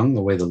the tongue,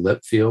 the way the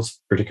lip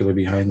feels, particularly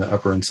behind the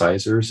upper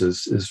incisors,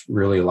 is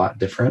really a lot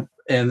different.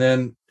 And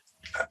then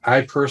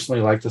I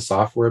personally like the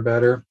software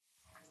better.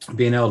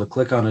 Being able to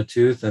click on a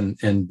tooth and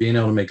being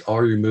able to make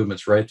all your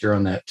movements right there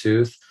on that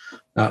tooth,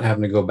 not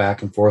having to go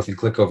back and forth and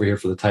click over here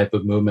for the type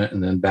of movement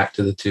and then back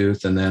to the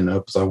tooth. And then,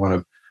 oops, I want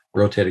to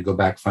rotate it, go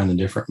back, find a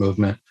different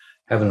movement.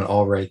 Having it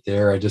all right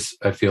there, I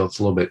feel it's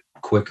a little bit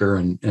quicker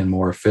and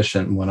more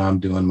efficient when I'm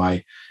doing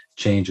my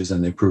changes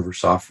in the improver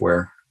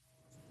software.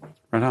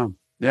 Right on.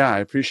 Yeah, I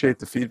appreciate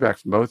the feedback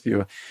from both of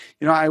you.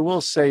 I will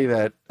say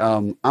that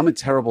I'm a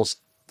terrible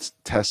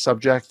test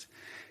subject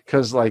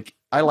because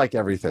I like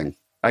everything.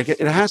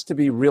 It has to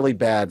be really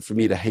bad for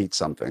me to hate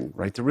something,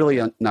 right? To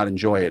really not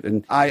enjoy it.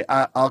 And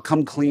I'll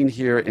come clean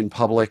here in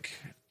public.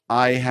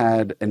 I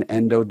had an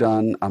endo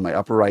done on my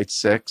upper right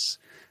 6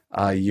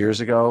 years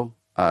ago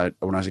when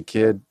I was a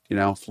kid. I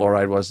didn't have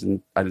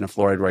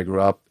fluoride where I grew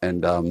up,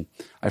 and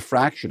I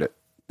fractured it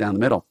down the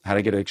middle. Had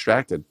to get it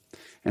extracted.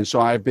 And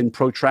so I've been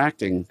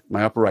protracting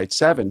my upper right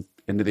 7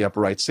 into the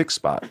upper right 6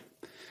 spot.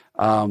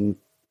 And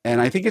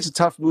I think it's a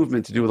tough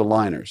movement to do with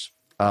aligners.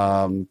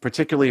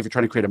 Particularly if you're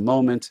trying to create a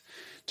moment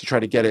to try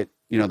to get it,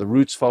 the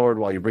roots forward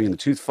while you're bringing the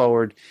tooth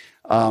forward.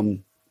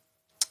 And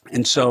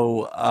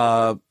so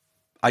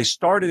I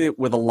started it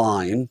with a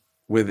line,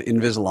 with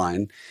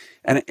Invisalign,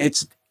 and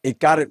it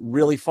got it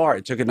really far.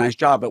 It took a nice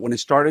job. But when it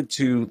started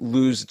to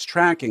lose its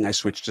tracking, I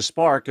switched to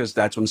Spark because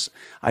that's when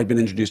I'd been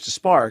introduced to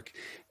Spark.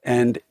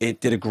 And it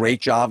did a great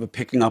job of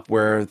picking up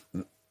where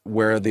the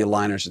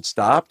aligners had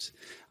stopped.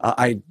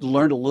 I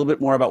learned a little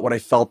bit more about what I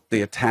felt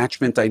the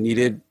attachment I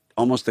needed,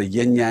 almost a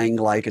yin-yang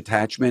like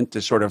attachment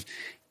to sort of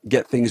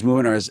get things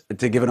moving, or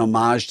to give an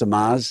homage to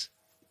Maz,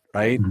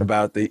 right?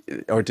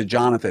 Mm-hmm. Or to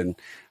Jonathan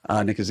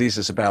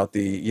Nicozisis about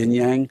the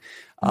yin-yang.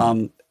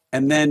 Mm-hmm.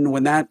 And then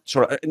when that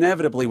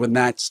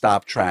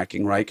stopped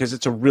tracking, right? Because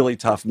it's a really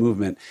tough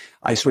movement.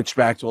 I switched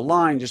back to a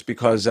line just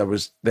because I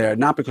was there,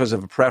 not because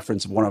of a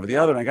preference of one over the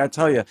other. And I got to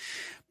tell you,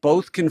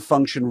 both can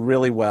function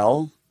really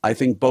well. I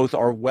think both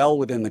are well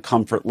within the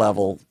comfort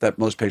level that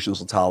most patients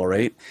will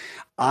tolerate.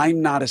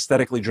 I'm not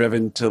aesthetically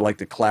driven to like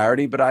the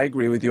clarity, but I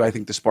agree with you. I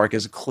think the Spark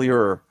is a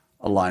clearer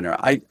aligner.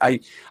 I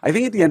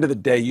think at the end of the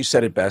day, you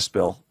said it best,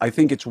 Bill. I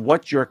think it's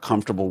what you're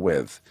comfortable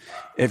with.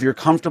 If you're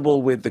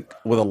comfortable with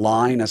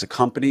Align as a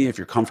company, if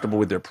you're comfortable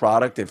with their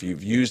product, if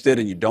you've used it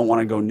and you don't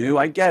want to go new,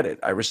 I get it.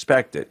 I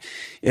respect it.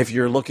 If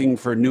you're looking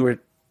for newer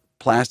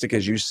plastic,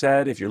 as you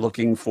said, if you're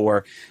looking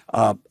for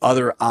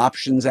other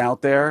options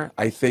out there,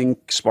 I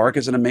think Spark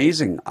is an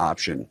amazing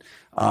option.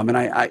 And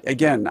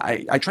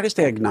I try to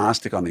stay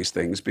agnostic on these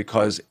things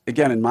because,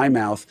 again, in my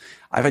mouth,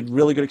 I've had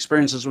really good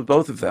experiences with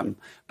both of them.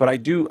 But I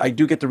do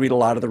get to read a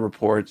lot of the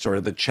reports or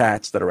the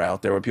chats that are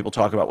out there where people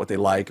talk about what they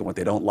like and what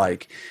they don't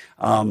like.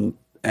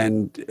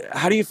 And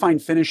how do you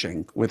find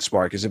finishing with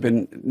Spark? Has it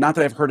been, not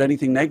that I've heard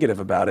anything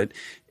negative about it,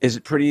 is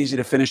it pretty easy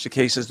to finish the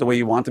cases the way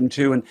you want them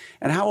to? And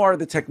how are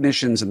the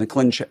technicians and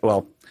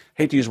the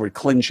hate to use the word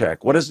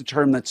ClinCheck. What is the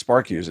term that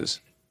Spark uses?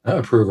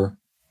 Approver.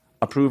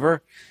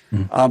 Approver?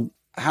 Mm-hmm.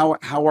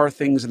 How are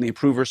things in the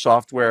approver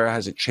software?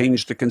 Has it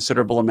changed a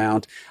considerable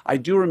amount? I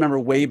do remember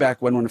way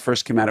back when it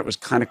first came out, it was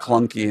kind of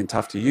clunky and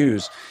tough to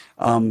use.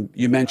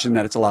 You mentioned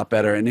that it's a lot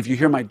better. And if you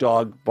hear my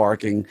dog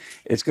barking,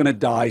 it's going to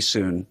die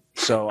soon.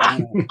 So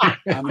I'm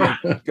going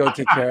to go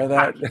take care of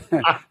that.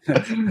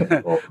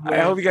 I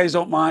hope you guys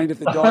don't mind if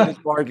the dog is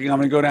barking. I'm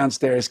going to go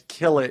downstairs,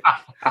 kill it,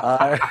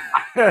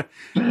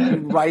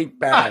 right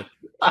back.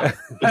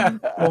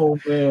 Oh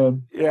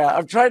man! Yeah,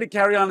 I'm trying to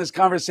carry on this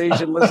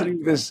conversation, listening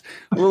to this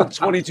little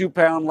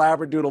 22-pound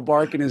Labradoodle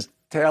barking his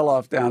tail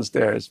off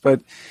downstairs.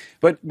 But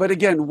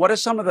again, what are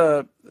some of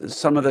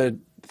the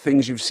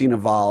things you've seen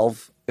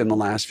evolve in the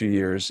last few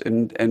years,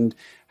 and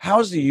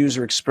how's the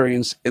user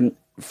experience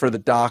for the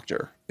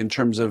doctor in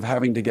terms of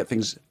having to get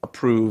things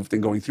approved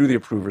and going through the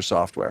approver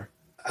software?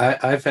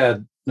 I've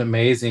had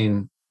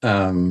amazing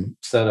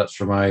setups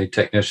for my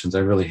technicians. I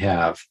really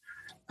have.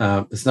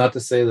 It's not to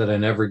say that I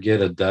never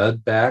get a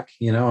dud back.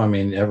 I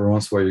mean, every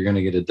once in a while you're going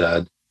to get a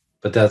dud,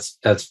 but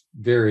that's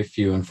very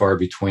few and far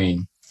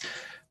between.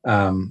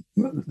 The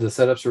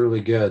setups are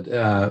really good.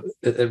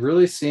 It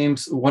really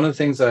seems, one of the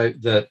things and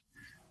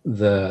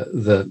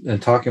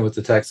talking with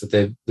the techs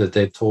that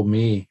they've told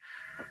me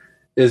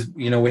is,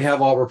 we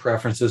have all our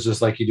preferences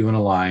just like you do in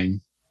a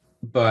line,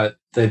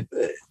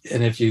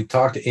 and if you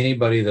talk to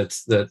anybody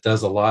that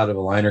does a lot of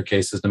aligner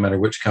cases, no matter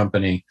which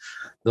company,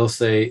 they'll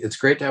say it's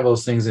great to have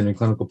those things in your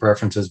clinical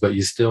preferences, but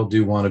you still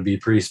do want to be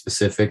pretty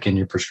specific in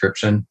your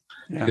prescription,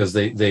 because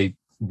they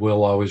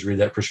will always read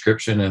that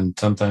prescription, and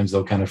sometimes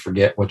they'll kind of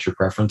forget what your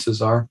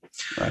preferences are.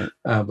 Right.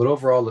 But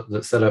overall, the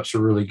setups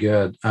are really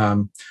good.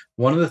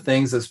 One of the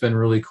things that's been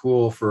really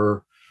cool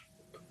for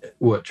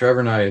what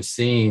Trevor and I have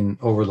seen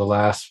over the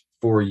last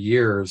 4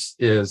 years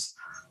is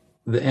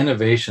the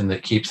innovation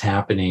that keeps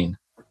happening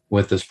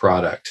with this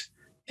product.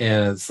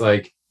 And it's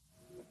like,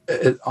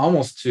 it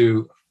almost I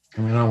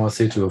don't want to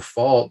say to a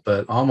fault,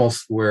 but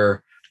almost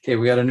where, okay,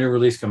 we got a new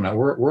release coming out.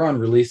 We're on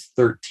release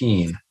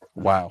 13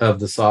 of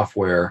the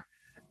software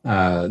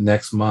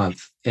next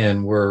month,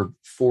 and we're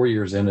 4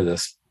 years into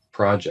this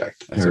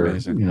project. That's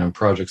amazing.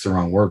 Project's the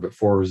wrong word, but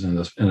 4 years in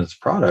this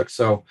product.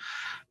 So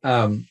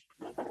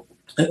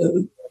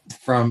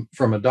from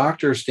a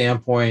doctor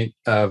standpoint,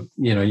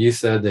 you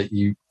said that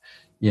you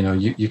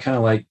kind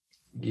of like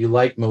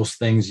most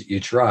things that you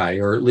try,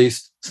 or at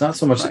least it's not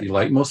so much that you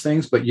like most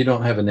things, but you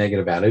don't have a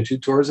negative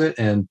attitude towards it.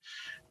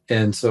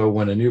 And so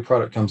when a new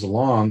product comes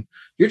along,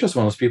 you're just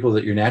one of those people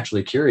that you're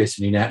naturally curious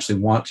and you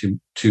naturally want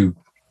to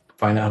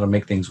find out how to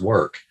make things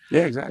work.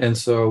 Yeah, exactly. And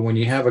so when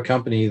you have a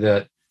company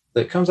that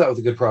comes out with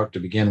a good product to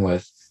begin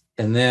with,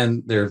 and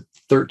then they're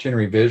 13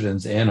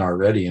 revisions in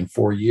already in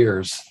 4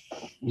 years,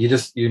 you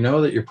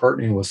know that you're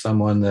partnering with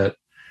someone that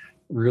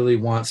really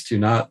wants to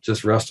not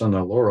just rest on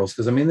their laurels.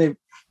 Because I mean,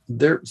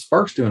 their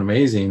Spark's doing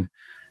amazing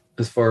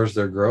as far as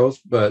their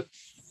growth, but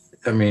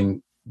I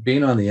mean,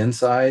 being on the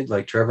inside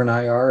like Trevor and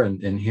I are,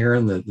 and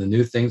hearing the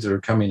new things that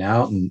are coming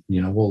out, and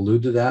we'll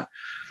allude to that.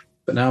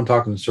 But now I'm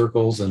talking in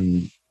circles,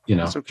 and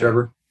okay.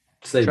 Trevor,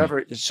 save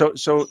Trevor, me.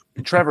 so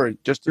Trevor,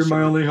 just You're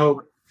my only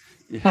hope.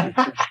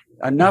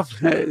 Enough.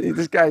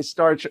 This guy's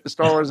Star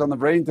Wars on the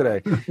brain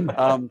today.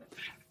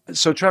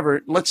 So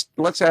Trevor,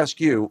 let's ask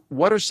you,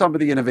 what are some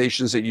of the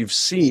innovations that you've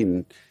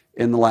seen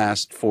in the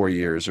last 4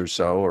 years or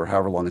so, or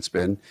however long it's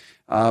been,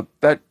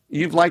 that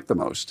you've liked the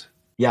most?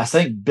 Yes,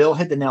 I think Bill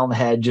hit the nail on the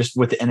head just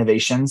with the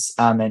innovations.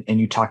 And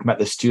you talk about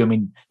this too. I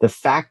mean, the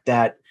fact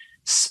that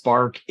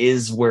Spark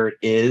is where it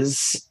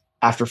is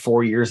after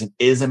 4 years and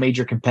is a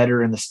major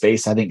competitor in the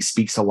space, I think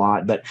speaks a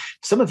lot. But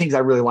some of the things I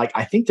really like,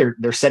 I think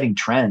they're setting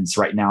trends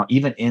right now,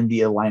 even in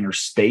the aligner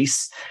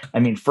space. I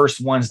mean,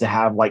 first ones to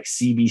have like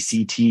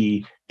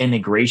CBCT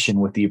integration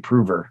with the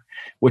approver,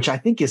 which I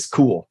think is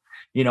cool.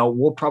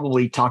 We'll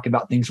probably talk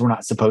about things we're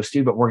not supposed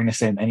to, but we're going to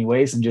say them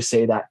anyways, and just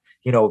say that,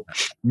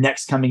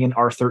 next coming in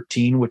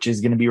R13, which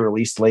is going to be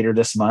released later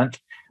this month,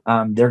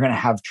 they're going to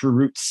have true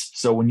roots.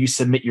 So when you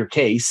submit your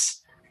case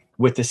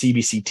with the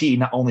CBCT,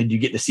 not only do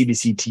you get the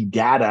CBCT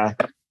data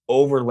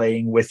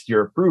overlaying with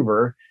your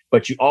approver,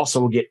 but you also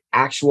will get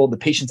the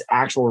patient's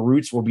actual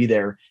roots will be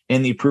there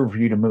in the approver for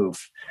you to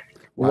move.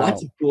 Wow.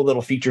 Lots of cool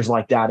little features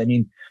like that. I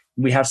mean,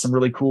 we have some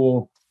really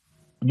cool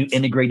new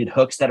integrated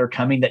hooks that are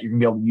coming that you're going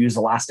to be able to use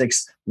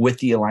elastics with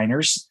the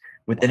aligners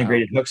with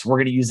integrated hooks. We're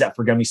going to use that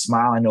for Gummy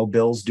Smile. I know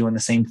Bill's doing the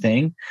same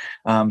thing.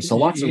 So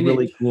lots of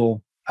really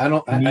cool.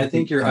 I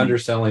think you're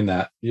underselling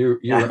that. You're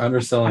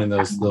underselling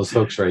those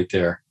hooks right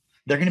there.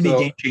 They're going to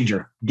be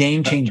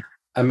game changer.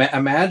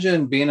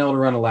 Imagine being able to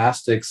run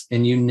elastics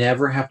and you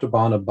never have to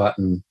bond a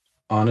button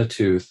on a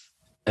tooth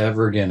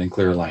ever again in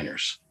clear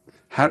aligners.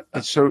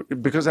 So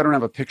because I don't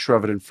have a picture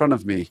of it in front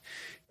of me,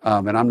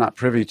 and I'm not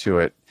privy to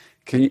it,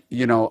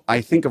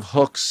 I think of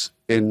hooks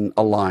in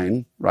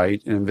Align,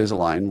 right, in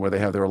Invisalign, where they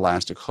have their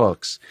elastic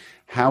hooks.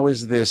 How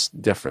is this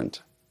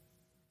different?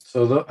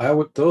 So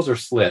those are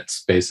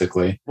slits,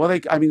 basically. Well,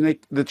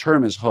 the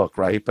term is hook,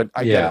 right? But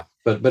I get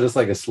it. But it's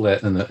like a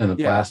slit in the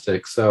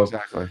plastic. So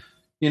exactly.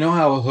 You know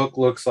how a hook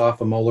looks off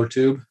a molar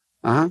tube?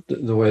 Uh-huh.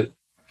 The way,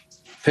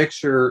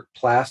 picture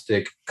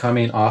plastic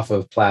coming off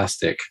of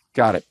plastic.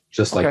 Got it.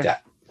 Just like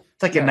that.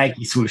 It's like a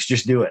Nike swoosh.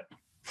 Just do it.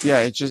 Yeah,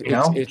 it's just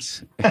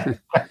it's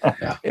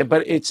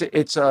but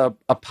it's a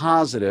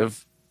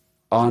positive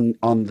on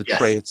the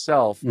tray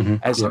itself,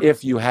 as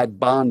if you had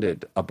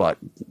bonded a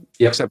button.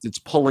 Yep. Except it's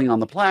pulling on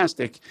the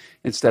plastic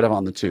instead of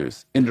on the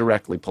tooth,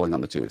 indirectly pulling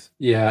on the tooth.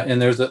 Yeah, and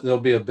there'll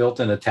be a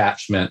built-in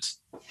attachment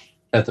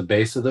at the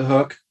base of the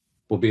hook.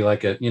 Will be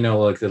like like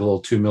the little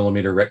 2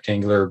 millimeter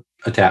rectangular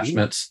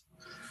attachments.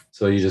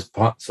 So you just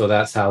so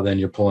that's how then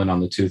you're pulling on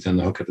the tooth and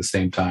the hook at the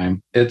same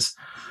time. It's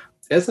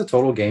a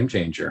total game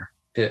changer.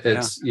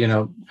 It's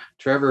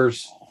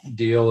Trevor's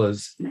deal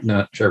is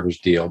not Trevor's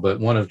deal, but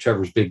one of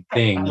Trevor's big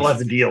things.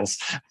 Lots of deals.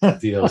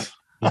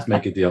 Let's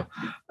make a deal.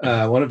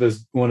 One of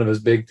his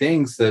big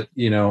things that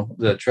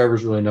that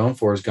Trevor's really known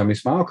for is gummy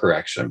smile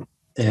correction.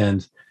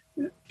 And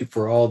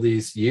for all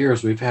these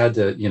years, we've had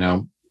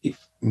to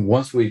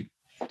once we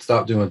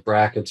stopped doing with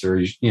brackets,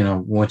 or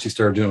once you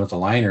started doing with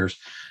aligners,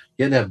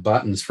 you had to have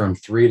buttons from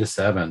 3 to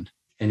 7.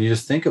 And you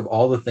just think of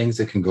all the things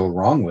that can go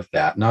wrong with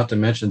that, not to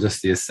mention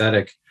just the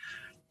aesthetic,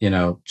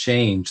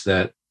 change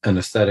that an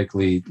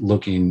aesthetically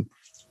looking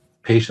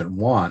patient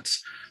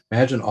wants.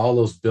 Imagine all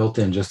those built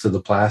in just to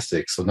the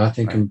plastic. So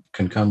nothing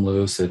can come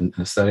loose, and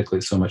aesthetically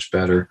it's so much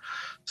better.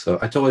 So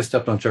I totally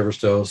stepped on Trevor's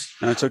toes.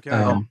 That's okay.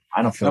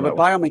 I don't feel no, but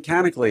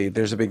biomechanically,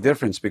 there's a big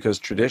difference, because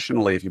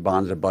traditionally, if you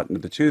bonded a button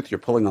to the tooth, you're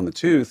pulling on the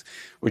tooth,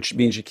 which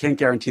means you can't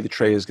guarantee the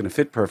tray is going to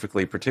fit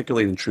perfectly,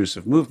 particularly in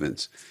intrusive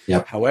movements.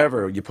 Yep.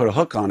 However, you put a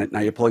hook on it, now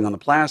you're pulling on the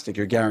plastic,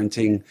 you're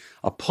guaranteeing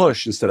a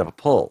push instead of a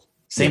pull.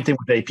 Same thing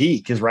with AP,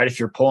 because if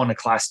you're pulling a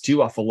class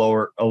 2 off a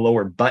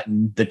lower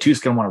button, the tooth's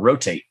going to want to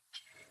rotate.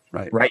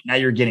 Right now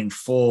you're getting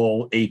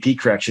full AP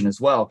correction as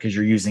well, because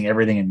you're using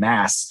everything in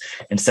mass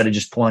instead of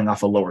just pulling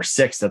off a lower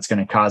 6. That's going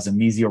to cause a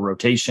mesial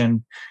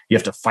rotation. You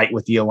have to fight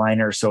with the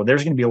aligner. So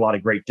there's going to be a lot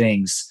of great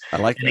things. I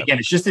like that. Again,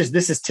 it's just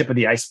this is tip of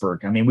the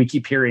iceberg. I mean, we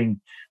keep hearing,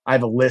 I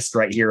have a list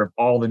right here of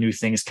all the new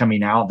things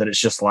coming out, that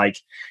it's just like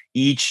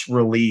each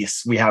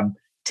release, we have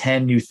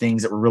 10 new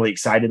things that we're really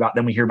excited about.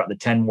 Then we hear about the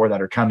 10 more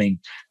that are coming.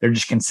 They're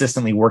just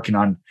consistently working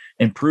on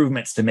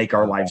improvements to make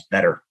our lives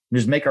better.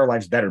 Just make our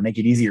lives better, make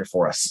it easier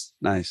for us.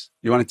 Nice.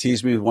 You want to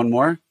tease me with one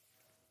more?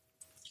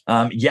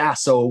 Yeah.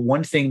 So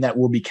one thing that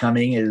will be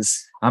coming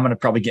is, I'm going to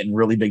probably get in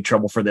really big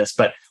trouble for this,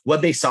 but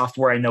web-based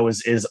software I know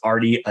is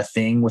already a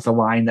thing with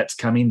Align that's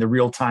coming, the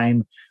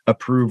real-time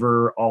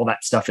approver, all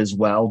that stuff as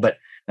well. But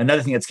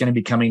another thing that's going to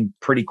be coming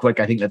pretty quick,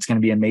 I think that's going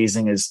to be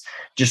amazing, is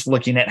just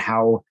looking at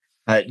how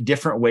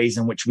different ways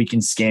in which we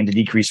can scan to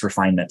decrease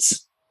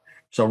refinements.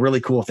 So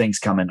really cool things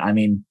coming. I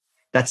mean,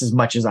 that's as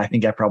much as I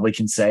think I probably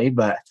can say,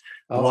 but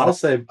I'll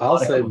say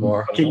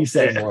more. Okay, you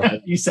say more.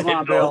 You say Come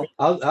on, Bill.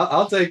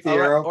 I'll take the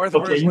arrow.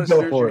 Orthoverse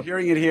listeners, you're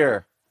hearing it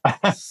here.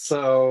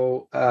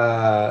 So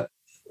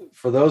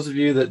for those of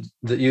you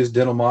that use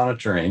dental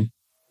monitoring,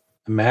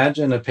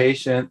 imagine a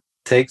patient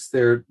takes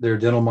their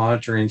dental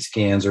monitoring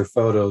scans or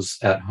photos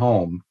at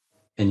home,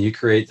 and you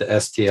create the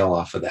STL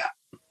off of that.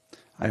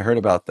 I heard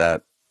about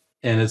that.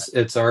 And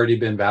it's already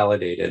been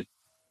validated.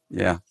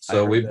 Yeah.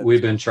 So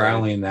we've been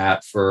trialing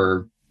that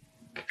for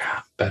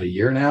about a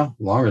year now,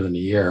 longer than a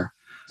year.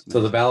 So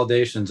the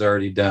validation's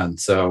already done.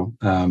 So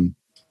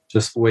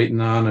just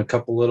waiting on a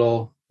couple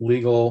little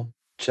legal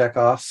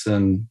checkoffs,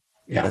 and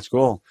yeah, that's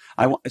cool.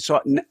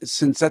 So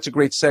since that's a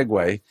great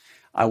segue,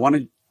 I want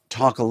to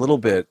talk a little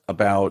bit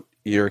about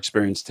your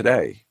experience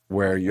today,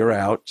 where you're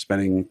out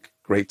spending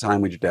great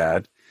time with your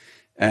dad,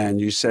 and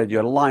you said you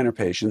had aligner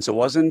patients. It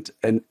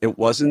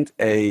wasn't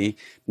a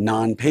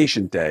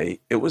non-patient day.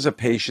 It was a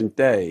patient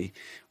day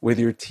with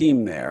your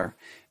team there.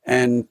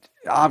 And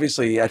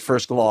obviously, at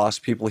first gloss,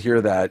 people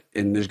hear that,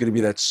 and there's going to be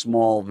that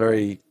small,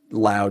 very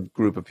loud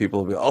group of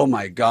people who go, oh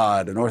my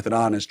God, an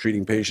orthodontist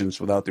treating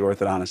patients without the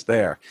orthodontist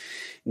there.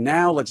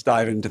 Now let's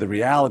dive into the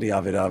reality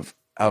of it,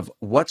 of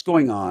what's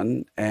going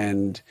on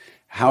and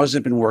how has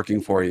it been working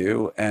for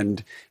you?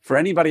 And for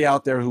anybody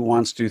out there who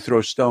wants to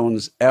throw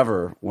stones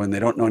ever when they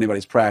don't know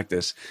anybody's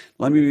practice,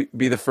 let me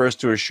be the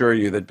first to assure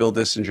you that Bill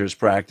Dischinger's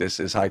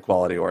practice is high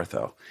quality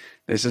ortho.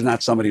 This is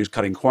not somebody who's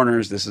cutting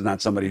corners. This is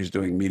not somebody who's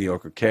doing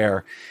mediocre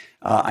care.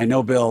 I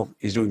know Bill,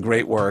 he's doing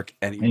great work,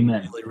 and he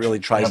really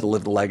tries to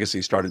live the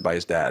legacy started by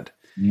his dad.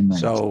 Amen.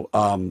 So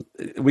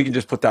we can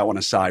just put that one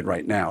aside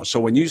right now. So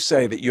when you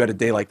say that you had a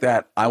day like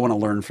that, I want to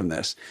learn from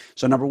this.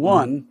 So number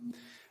one,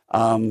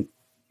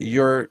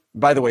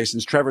 by the way,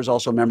 since Trevor's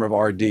also a member of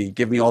RD,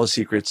 give me all the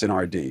secrets in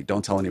RD.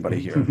 Don't tell anybody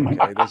here.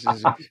 Okay?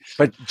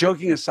 But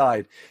joking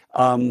aside,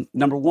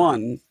 number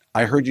one,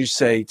 I heard you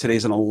say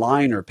today's an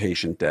aligner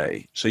patient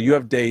day. So you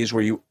have days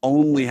where you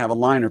only have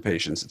aligner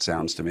patients, it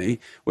sounds to me,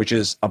 which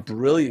is a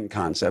brilliant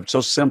concept, so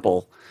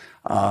simple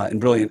and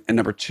brilliant. And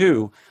number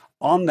two,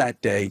 on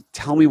that day,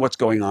 tell me what's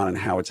going on and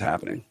how it's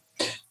happening.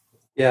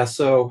 Yeah,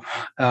 so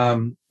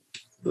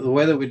the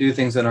way that we do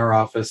things in our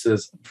office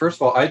is, first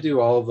of all, I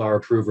do all of our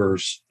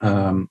approvers,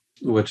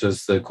 which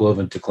is the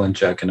equivalent to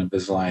ClinCheck and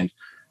Invisalign.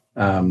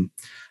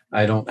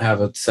 I don't have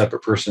a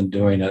separate person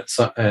doing it.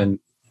 So, and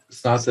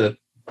it's not that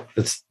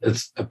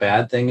it's a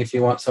bad thing if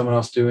you want someone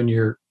else doing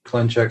your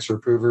ClinChecks or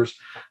approvers.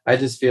 I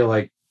just feel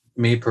like,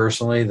 me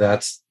personally,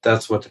 that's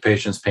what the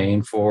patient's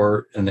paying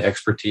for, and the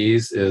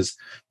expertise is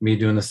me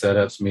doing the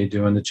setups, me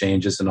doing the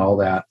changes and all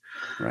that.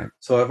 Right.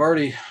 So I've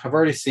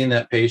already seen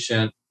that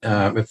patient.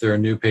 If they're a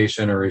new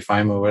patient or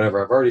refinement or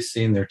whatever, I've already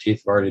seen their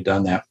teeth. I've already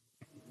done that.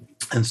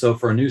 And so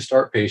for a new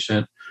start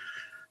patient,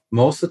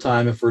 most of the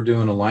time, if we're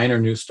doing aligner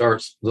new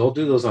starts, they'll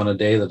do those on a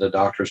day that the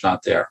doctor's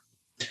not there.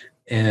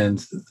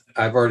 And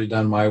I've already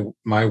done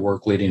my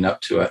work leading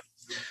up to it.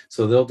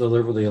 So they'll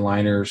deliver the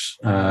aligners,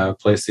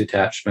 place the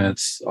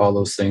attachments, all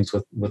those things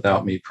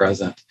without me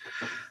present.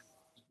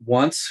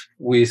 Once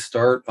we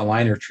start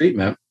aligner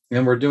treatment,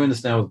 and we're doing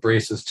this now with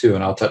braces too,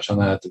 and I'll touch on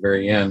that at the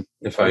very end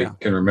if I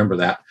can remember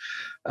that.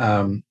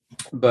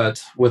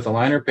 But with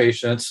aligner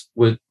patients,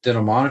 with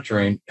dental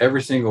monitoring,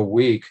 every single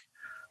week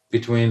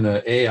between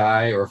the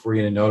AI, or if we're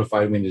getting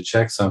notified we need to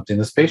check something,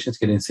 this patient's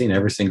getting seen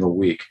every single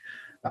week.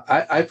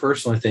 I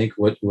personally think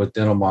with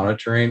dental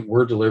monitoring,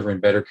 we're delivering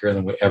better care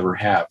than we ever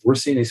have. We're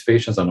seeing these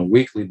patients on a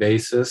weekly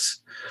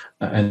basis.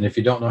 And if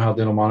you don't know how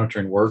dental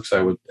monitoring works,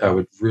 I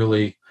would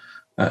really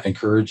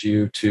encourage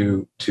you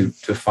to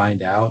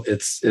find out.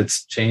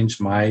 It's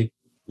changed my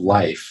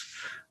life.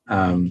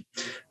 It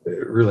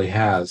really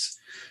has.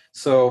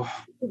 So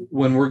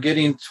when we're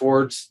getting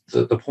towards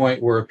the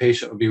point where a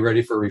patient would be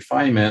ready for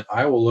refinement,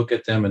 I will look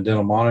at them in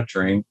dental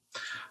monitoring.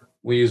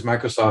 We use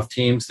Microsoft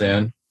Teams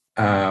then,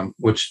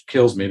 which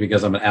kills me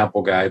because I'm an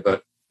Apple guy,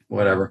 but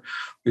whatever.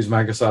 We use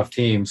Microsoft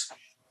Teams,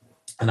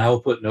 and I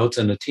will put notes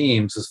into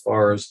Teams as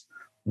far as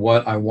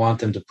what I want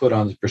them to put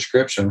on the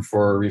prescription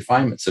for a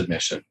refinement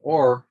submission.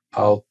 Or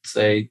I'll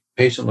say,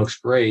 patient looks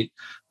great.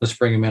 Let's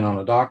bring him in on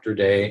a doctor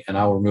day, and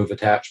I'll remove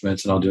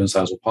attachments and I'll do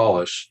incisal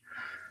polish.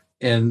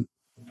 And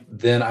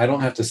then I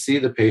don't have to see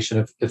the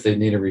patient if they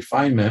need a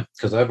refinement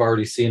because I've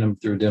already seen them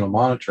through dental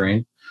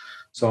monitoring.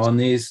 So on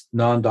these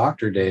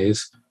non-doctor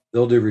days,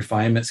 they'll do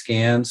refinement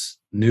scans,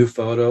 new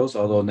photos,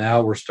 although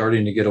now we're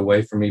starting to get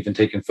away from even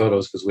taking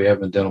photos because we have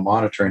been dental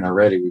monitoring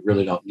already. We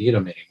really don't need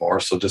them anymore.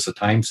 So just a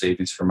time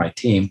savings for my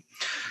team.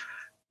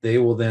 They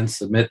will then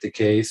submit the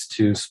case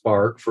to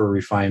Spark for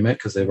refinement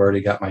because they've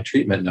already got my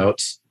treatment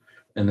notes.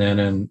 And then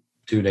in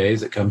 2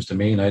 days, it comes to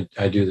me and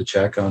I do the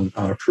check on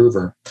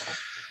approver.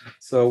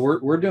 So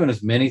we're doing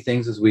as many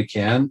things as we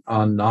can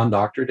on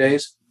non-doctor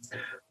days.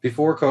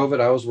 Before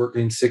COVID, I was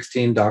working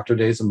 16 doctor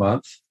days a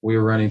month. We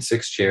were running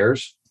 6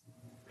 chairs.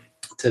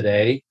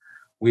 Today,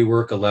 we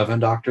work 11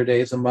 doctor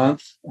days a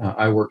month.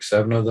 I work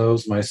 7 of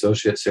those. My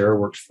associate Sarah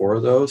works 4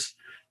 of those.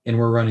 And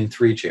we're running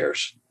 3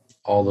 chairs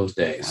all those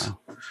days.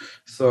 Wow.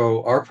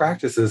 So our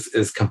practice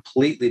is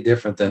completely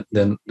different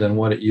than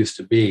what it used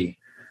to be.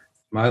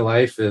 My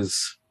life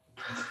is,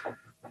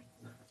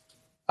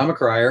 I'm a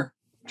crier.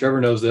 Trevor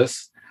knows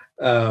this.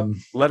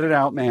 Let it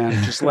out,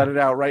 man. Just let it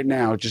out right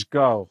now. Just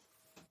go.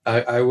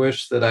 I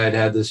wish that I had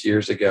had this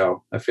years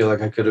ago. I feel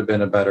like I could have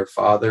been a better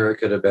father. I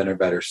could have been a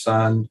better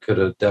son. Could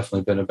have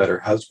definitely been a better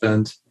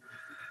husband.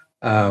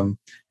 And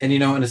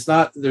it's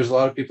not, there's a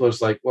lot of people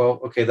who's like,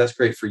 well, okay, that's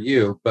great for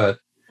you, but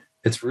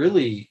it's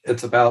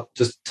about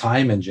just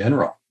time in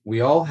general.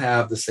 We all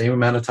have the same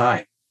amount of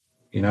time,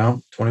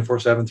 24/7,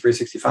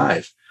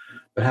 365.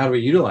 But how do we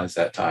utilize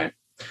that time?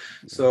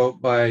 So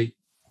by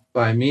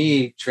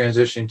me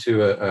transitioning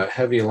to a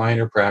heavy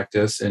aligner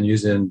practice and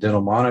using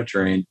dental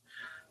monitoring,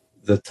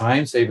 the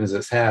time savings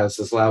it has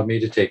allowed me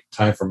to take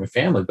time for my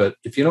family. But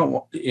if you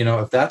don't,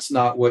 if that's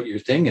not what your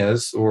thing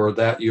is, or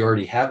that you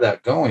already have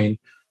that going,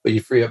 but you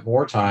free up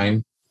more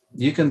time,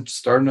 you can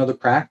start another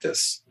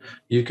practice.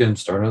 You can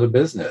start another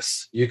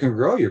business. You can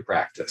grow your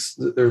practice.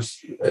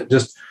 There's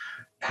just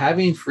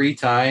having free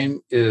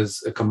time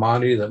is a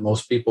commodity that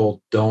most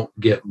people don't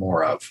get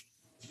more of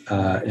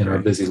in our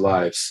busy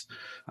lives.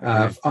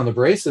 On the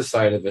braces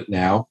side of it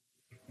now,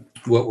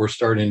 what we're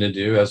starting to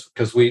do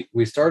because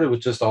we started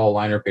with just all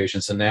aligner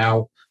patients, and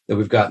now that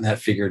we've gotten that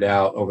figured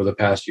out over the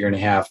past year and a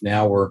half,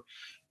 now we're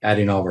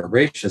adding all of our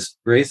braces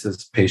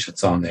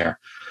patients on there.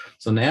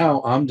 So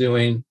now I'm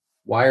doing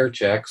wire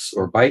checks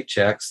or bite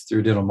checks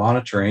through dental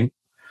monitoring,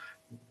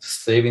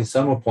 saving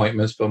some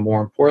appointments, but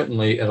more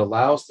importantly, it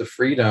allows the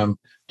freedom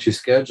to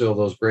schedule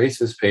those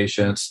braces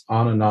patients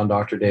on a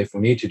non-doctor day if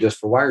we need to, just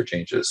for wire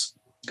changes,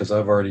 because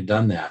I've already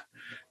done that.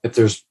 If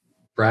there's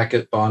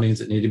bracket bondings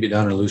that need to be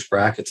done or loose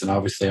brackets, and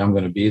obviously I'm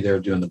going to be there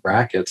doing the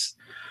brackets.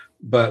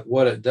 But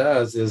what it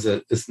does is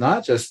it's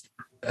not just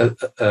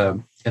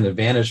an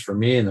advantage for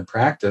me in the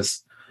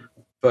practice,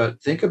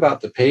 but think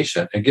about the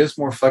patient. It gives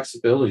more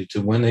flexibility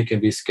to when they can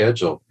be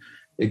scheduled.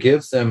 It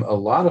gives them a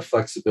lot of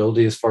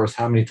flexibility as far as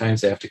how many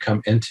times they have to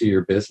come into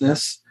your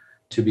business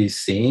to be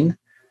seen.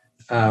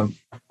 I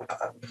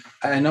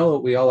know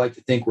that we all like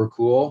to think we're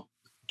cool.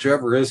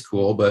 Trevor is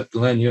cool, but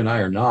Glenn, you and I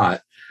are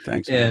not.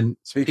 Thanks. And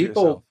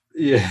people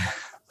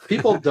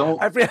don't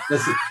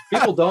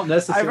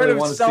necessarily I've heard of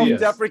want to see us.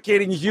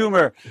 self-deprecating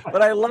humor,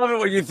 but I love it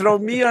when you throw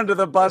me under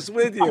the bus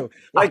with you.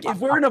 Like if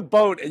we're in a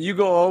boat and you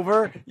go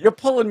over, you're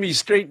pulling me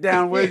straight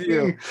down with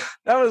you.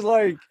 That was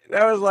like,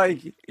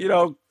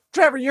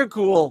 Trevor, you're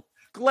cool.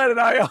 Glenn and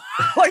I are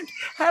like,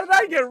 how did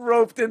I get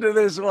roped into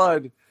this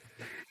one?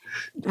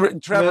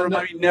 Trevor,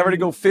 remind me never to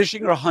go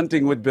fishing or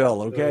hunting with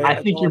Bill, okay?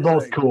 I think you're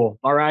both cool.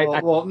 All right.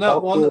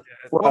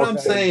 What I'm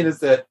saying is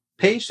that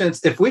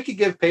patients, if we could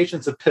give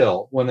patients a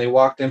pill when they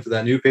walked in for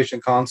that new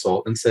patient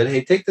consult and said,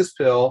 hey, take this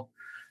pill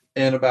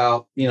in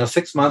about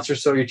 6 months or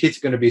so, your teeth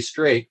are going to be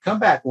straight. Come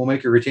back, we'll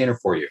make a retainer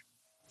for you.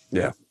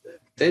 Yeah.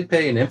 They'd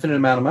pay an infinite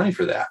amount of money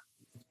for that.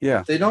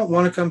 Yeah. They don't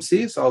want to come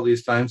see us all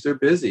these times. They're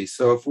busy.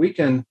 So if we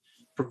can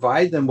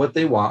provide them what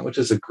they want, which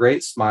is a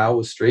great smile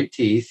with straight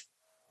teeth,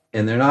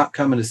 and they're not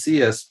coming to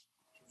see us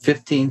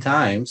 15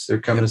 times,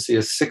 they're coming to see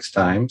us 6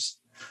 times,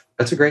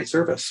 that's a great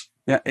service.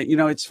 Yeah,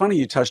 it's funny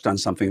you touched on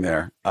something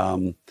there.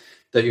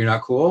 That you're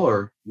not cool,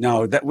 or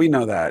no? That we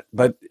know that,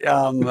 but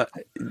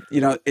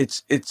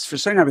it's for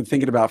something I've been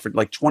thinking about for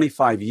like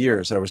 25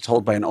 years. That I was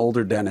told by an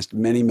older dentist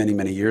many, many,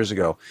 many years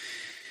ago,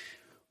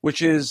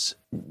 which is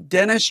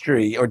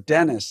dentistry or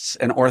dentists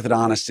and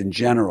orthodontists in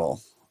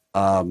general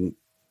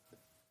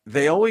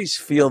they always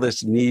feel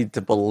this need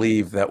to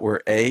believe that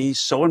we're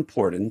so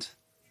important,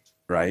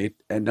 right?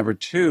 And number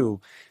two,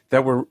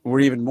 that we're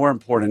even more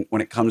important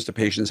when it comes to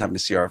patients having to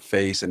see our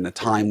face and the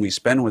time we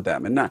spend with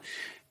them. And not,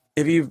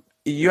 if you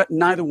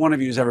neither one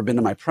of you has ever been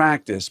to my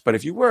practice, but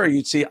if you were,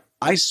 you'd see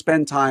I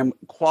spend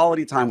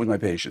quality time with my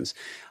patients.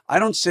 I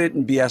don't sit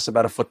and BS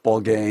about a football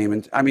game.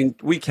 And I mean,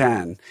 we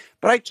can,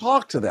 but I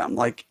talk to them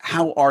like,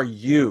 how are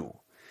you?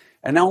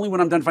 And only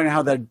when I'm done finding out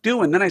how they're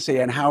doing, then I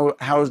say, and how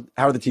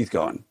are the teeth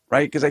going,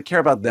 right? Because I care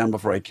about them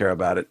before I care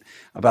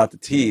about the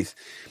teeth.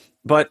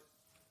 But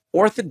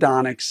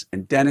orthodontics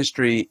and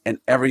dentistry and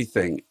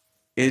everything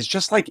is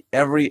just like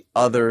every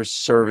other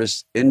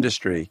service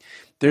industry.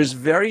 There's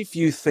very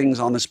few things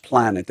on this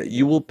planet that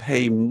you will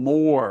pay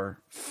more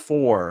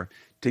for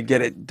to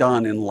get it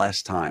done in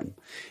less time.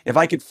 If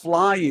I could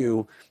fly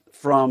you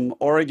from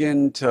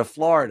Oregon to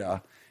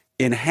Florida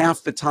in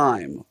half the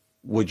time,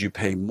 would you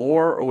pay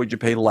more or would you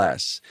pay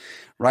less,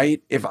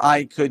 right? If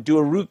I could do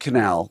a root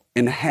canal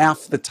in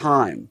half the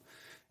time,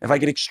 if I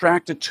could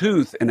extract a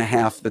tooth in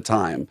half the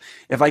time,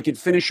 if I could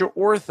finish your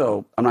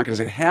ortho, I'm not going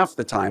to say half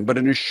the time, but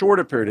in a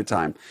shorter period of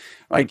time,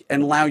 like,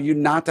 and allow you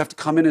not to have to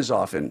come in as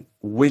often,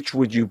 which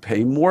would you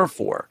pay more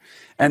for?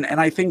 And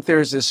I think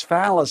there's this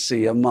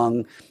fallacy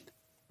among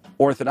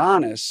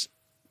orthodontists,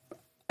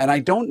 and I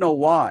don't know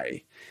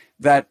why,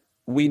 that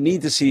we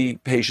need to see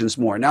patients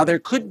more. Now, there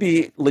could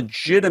be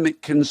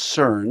legitimate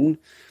concern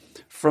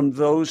from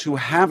those who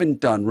haven't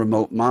done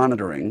remote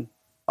monitoring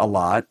a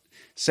lot,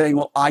 saying,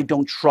 well, I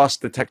don't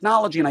trust the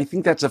technology. And I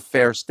think that's a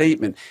fair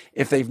statement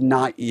if they've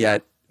not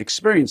yet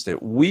experienced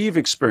it. We've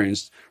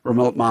experienced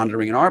remote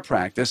monitoring in our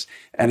practice,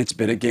 and it's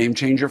been a game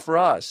changer for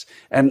us.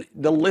 And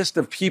the list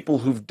of people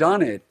who've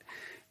done it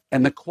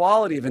and the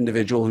quality of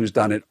individual who's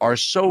done it are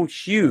so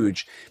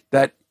huge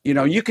that, you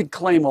know, you could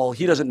claim, well,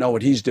 he doesn't know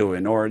what he's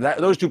doing, or that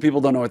those two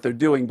people don't know what they're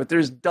doing. But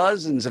there's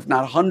dozens, if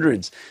not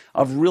hundreds,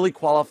 of really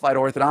qualified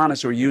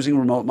orthodontists who are using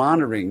remote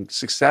monitoring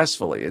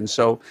successfully. And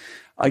so,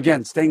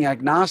 again, staying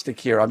agnostic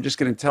here, I'm just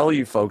going to tell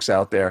you folks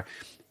out there,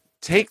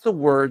 take the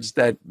words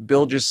that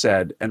Bill just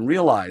said and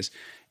realize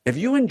if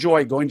you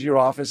enjoy going to your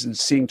office and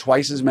seeing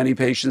twice as many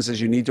patients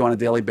as you need to on a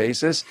daily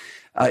basis,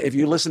 if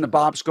you listen to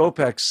Bob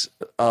Skopek's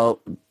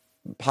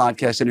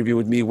podcast interview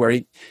with me where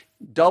he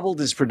doubled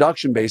his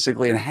production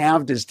basically and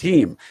halved his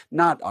team,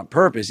 not on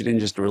purpose. He didn't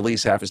just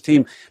release half his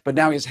team, but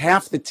now he has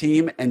half the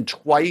team and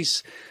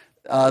twice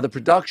the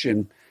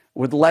production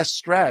with less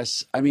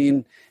stress. I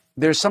mean,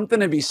 there's something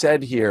to be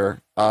said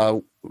here.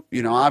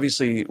 You know,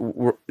 obviously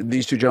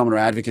these two gentlemen are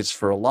advocates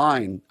for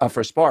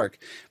for Spark,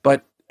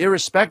 but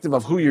irrespective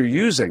of who you're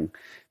using,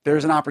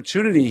 there's an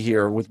opportunity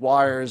here with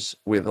wires,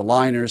 with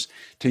aligners,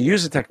 to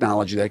use a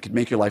technology that could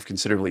make your life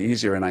considerably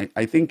easier. And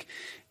I think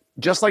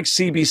just like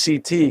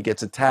CBCT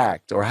gets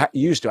attacked or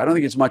used to, I don't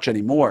think it's much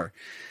anymore.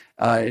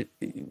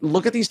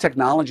 Look at these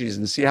technologies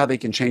and see how they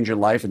can change your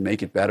life and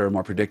make it better and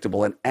more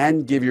predictable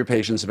and give your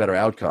patients a better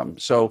outcome.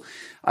 So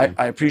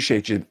I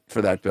appreciate you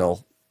for that,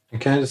 Bill.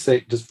 And can I just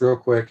say, just real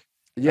quick?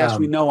 Yes,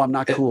 we know I'm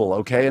not cool.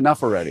 Okay,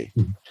 enough already.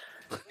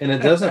 And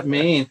it doesn't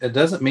mean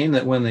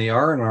that when they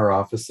are in our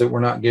office that we're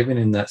not giving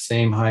them that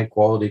same high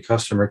quality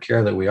customer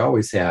care that we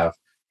always have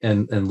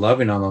and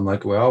loving on them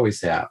like we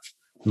always have.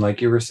 And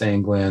like you were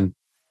saying, Glenn,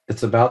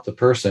 it's about the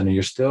person, and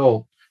you're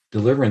still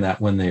delivering that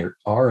when they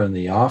are in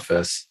the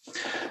office.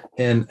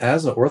 And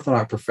as an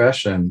orthodontic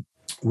profession,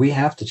 we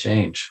have to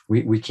change.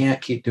 We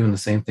can't keep doing the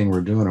same thing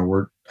we're doing,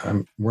 or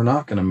we're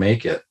not going to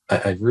make it.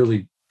 I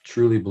really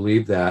truly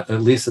believe that,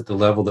 at least at the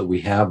level that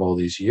we have all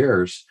these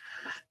years.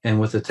 And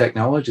with the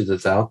technology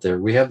that's out there,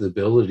 we have the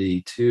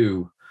ability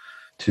to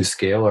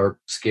scale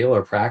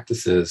our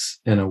practices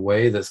in a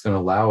way that's going to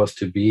allow us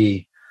to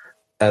be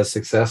as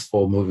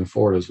successful moving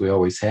forward as we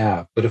always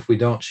have. But if we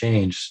don't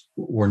change,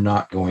 we're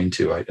not going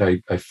to.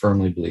 I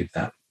firmly believe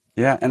that.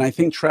 Yeah. And I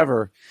think,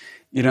 Trevor,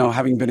 you know,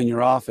 having been in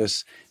your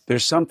office,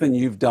 there's something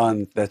you've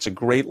done that's a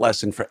great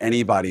lesson for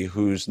anybody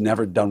who's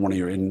never done one of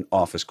your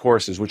in-office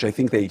courses, which I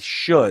think they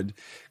should,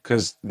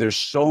 because there's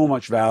so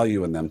much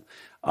value in them.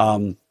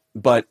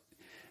 But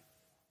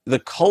the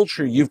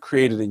culture you've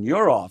created in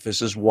your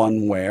office is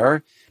one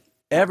where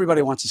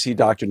everybody wants to see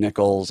Dr.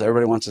 Nichols.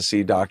 Everybody wants to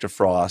see Dr.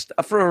 Frost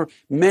for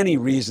many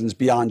reasons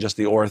beyond just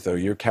the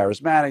ortho. You're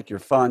charismatic. You're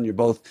fun. You're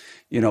both,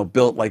 you know,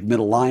 built like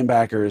middle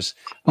linebackers,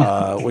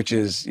 which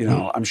is, you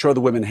know, I'm sure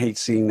the women hate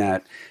seeing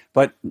that.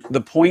 But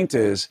the point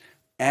is,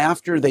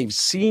 after they've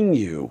seen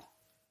you,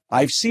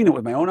 I've seen it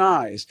with my own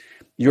eyes,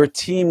 your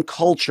team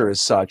culture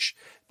is such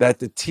that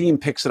the team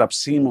picks it up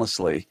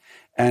seamlessly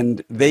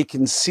and they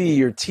can see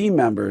your team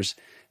members.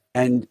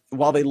 And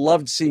while they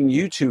loved seeing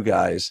you two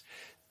guys,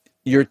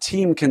 your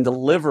team can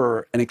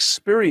deliver an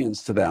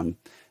experience to them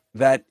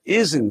that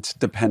isn't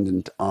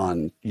dependent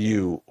on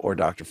you or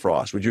Dr.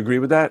 Frost. Would you agree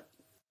with that?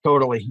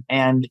 Totally.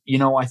 And, you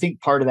know, I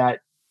think part of that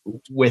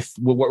with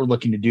what we're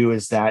looking to do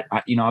is that,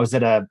 you know, I was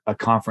at a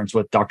conference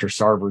with Dr.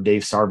 Sarver,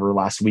 Dave Sarver,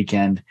 last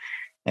weekend.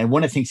 And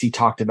one of the things he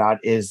talked about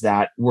is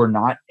that we're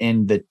not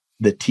in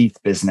the teeth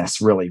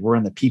business, really. We're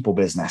in the people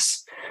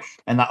business.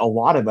 And that a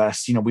lot of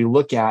us, we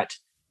look at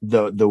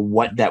the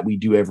what that we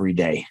do every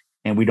day,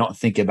 and we don't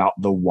think about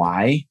the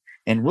why.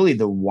 And really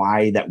the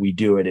why that we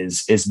do it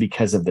is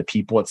because of the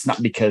people. It's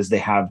not because they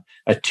have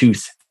a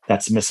tooth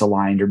that's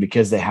misaligned or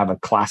because they have a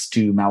class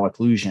 2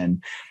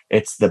 malocclusion.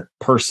 It's the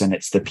person,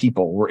 it's the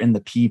people. We're in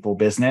the people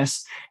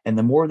business. And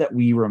the more that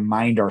we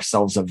remind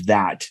ourselves of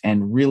that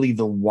and really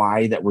the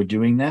why that we're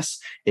doing this,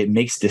 it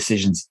makes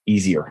decisions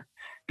easier,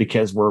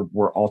 because we're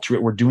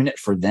doing it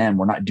for them.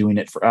 We're not doing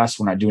it for us.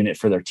 We're not doing it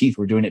for their teeth.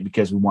 We're doing it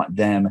because we want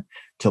them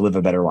to live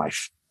a better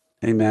life.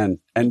 Amen.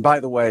 And by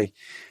the way,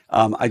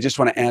 I just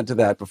want to add to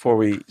that before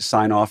we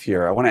sign off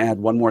here. I want to add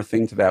one more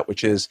thing to that,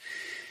 which is,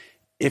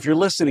 if you're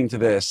listening to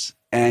this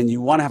and you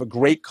want to have a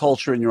great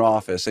culture in your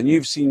office, and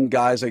you've seen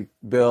guys like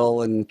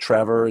Bill and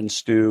Trevor and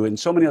Stu and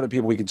so many other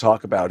people we can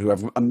talk about who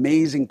have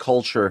amazing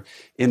culture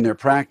in their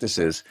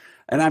practices.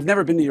 And I've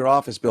never been to your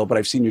office, Bill, but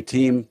I've seen your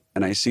team,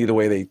 and I see the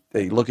way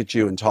they look at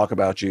you and talk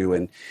about you,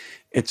 and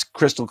it's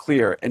crystal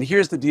clear. And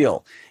here's the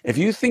deal. If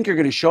you think you're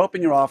going to show up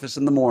in your office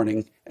in the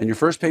morning and your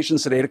first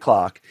patient's at 8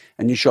 o'clock,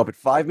 and you show up at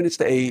 5 minutes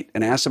to 8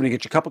 and ask somebody to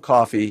get you a cup of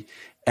coffee,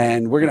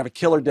 and we're going to have a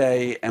killer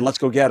day and let's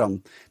go get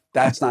them,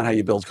 that's not how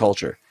you build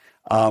culture.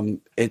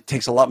 It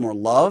takes a lot more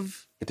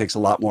love. It takes a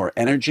lot more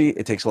energy.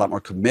 It takes a lot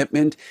more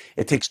commitment.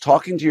 It takes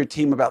talking to your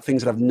team about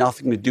things that have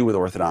nothing to do with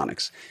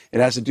orthodontics. It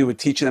has to do with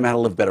teaching them how to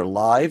live better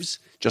lives,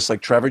 just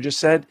like Trevor just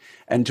said,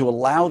 and to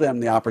allow them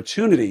the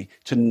opportunity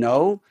to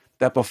know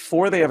that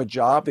before they have a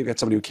job, they've got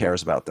somebody who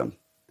cares about them.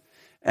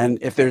 And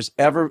if there's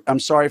ever, I'm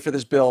sorry for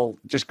this, Bill,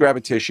 just grab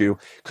a tissue,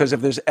 because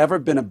if there's ever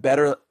been a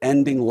better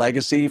ending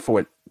legacy for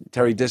what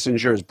Terry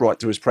Dischinger has brought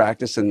to his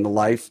practice in the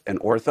life and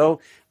ortho,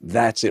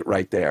 that's it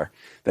right there.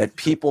 That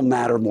people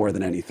matter more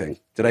than anything.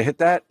 Did I hit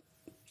that?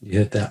 You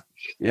hit that.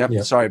 Yep.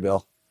 Sorry,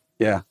 Bill.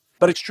 Yeah.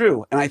 But it's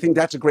true. And I think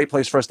that's a great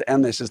place for us to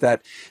end this, is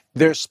that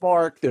there's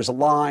Spark, there's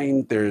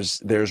Align,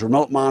 there's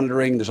remote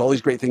monitoring, there's all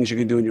these great things you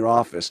can do in your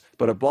office.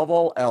 But above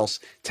all else,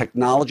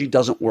 technology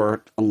doesn't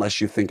work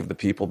unless you think of the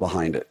people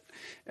behind it.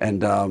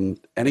 And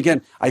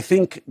again, I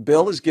think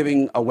Bill is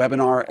giving a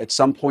webinar at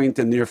some point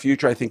in the near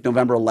future. I think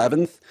November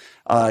 11th.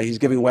 He's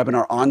giving a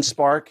webinar on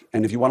Spark.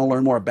 And if you want to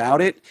learn more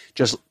about it,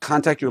 just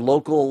contact your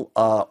local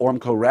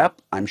Ormco rep.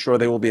 I'm sure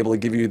they will be able to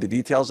give you the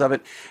details of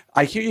it.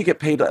 I hear you get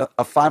paid a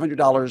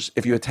 $500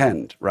 if you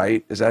attend,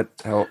 right? Is that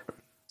how?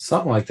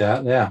 Something like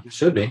that. Yeah,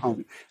 should be.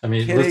 I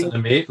mean,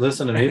 Kidding.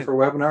 listen to me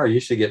for a webinar, you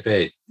should get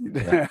paid.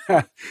 Yeah.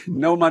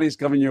 No money's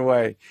coming your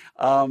way.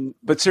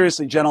 But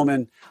seriously,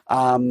 gentlemen,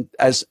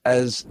 as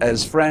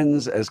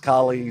friends, as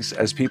colleagues,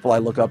 as people I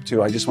look up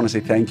to, I just want to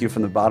say thank you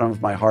from the bottom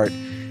of my heart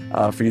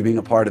for you being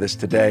a part of this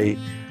today.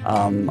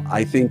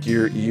 I think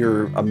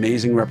you're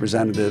amazing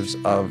representatives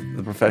of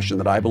the profession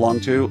that I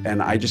belong to,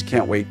 and I just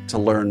can't wait to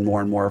learn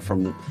more and more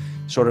from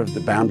sort of the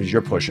boundaries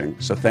you're pushing.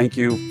 So thank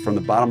you from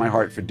the bottom of my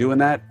heart for doing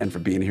that and for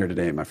being here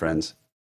today, my friends.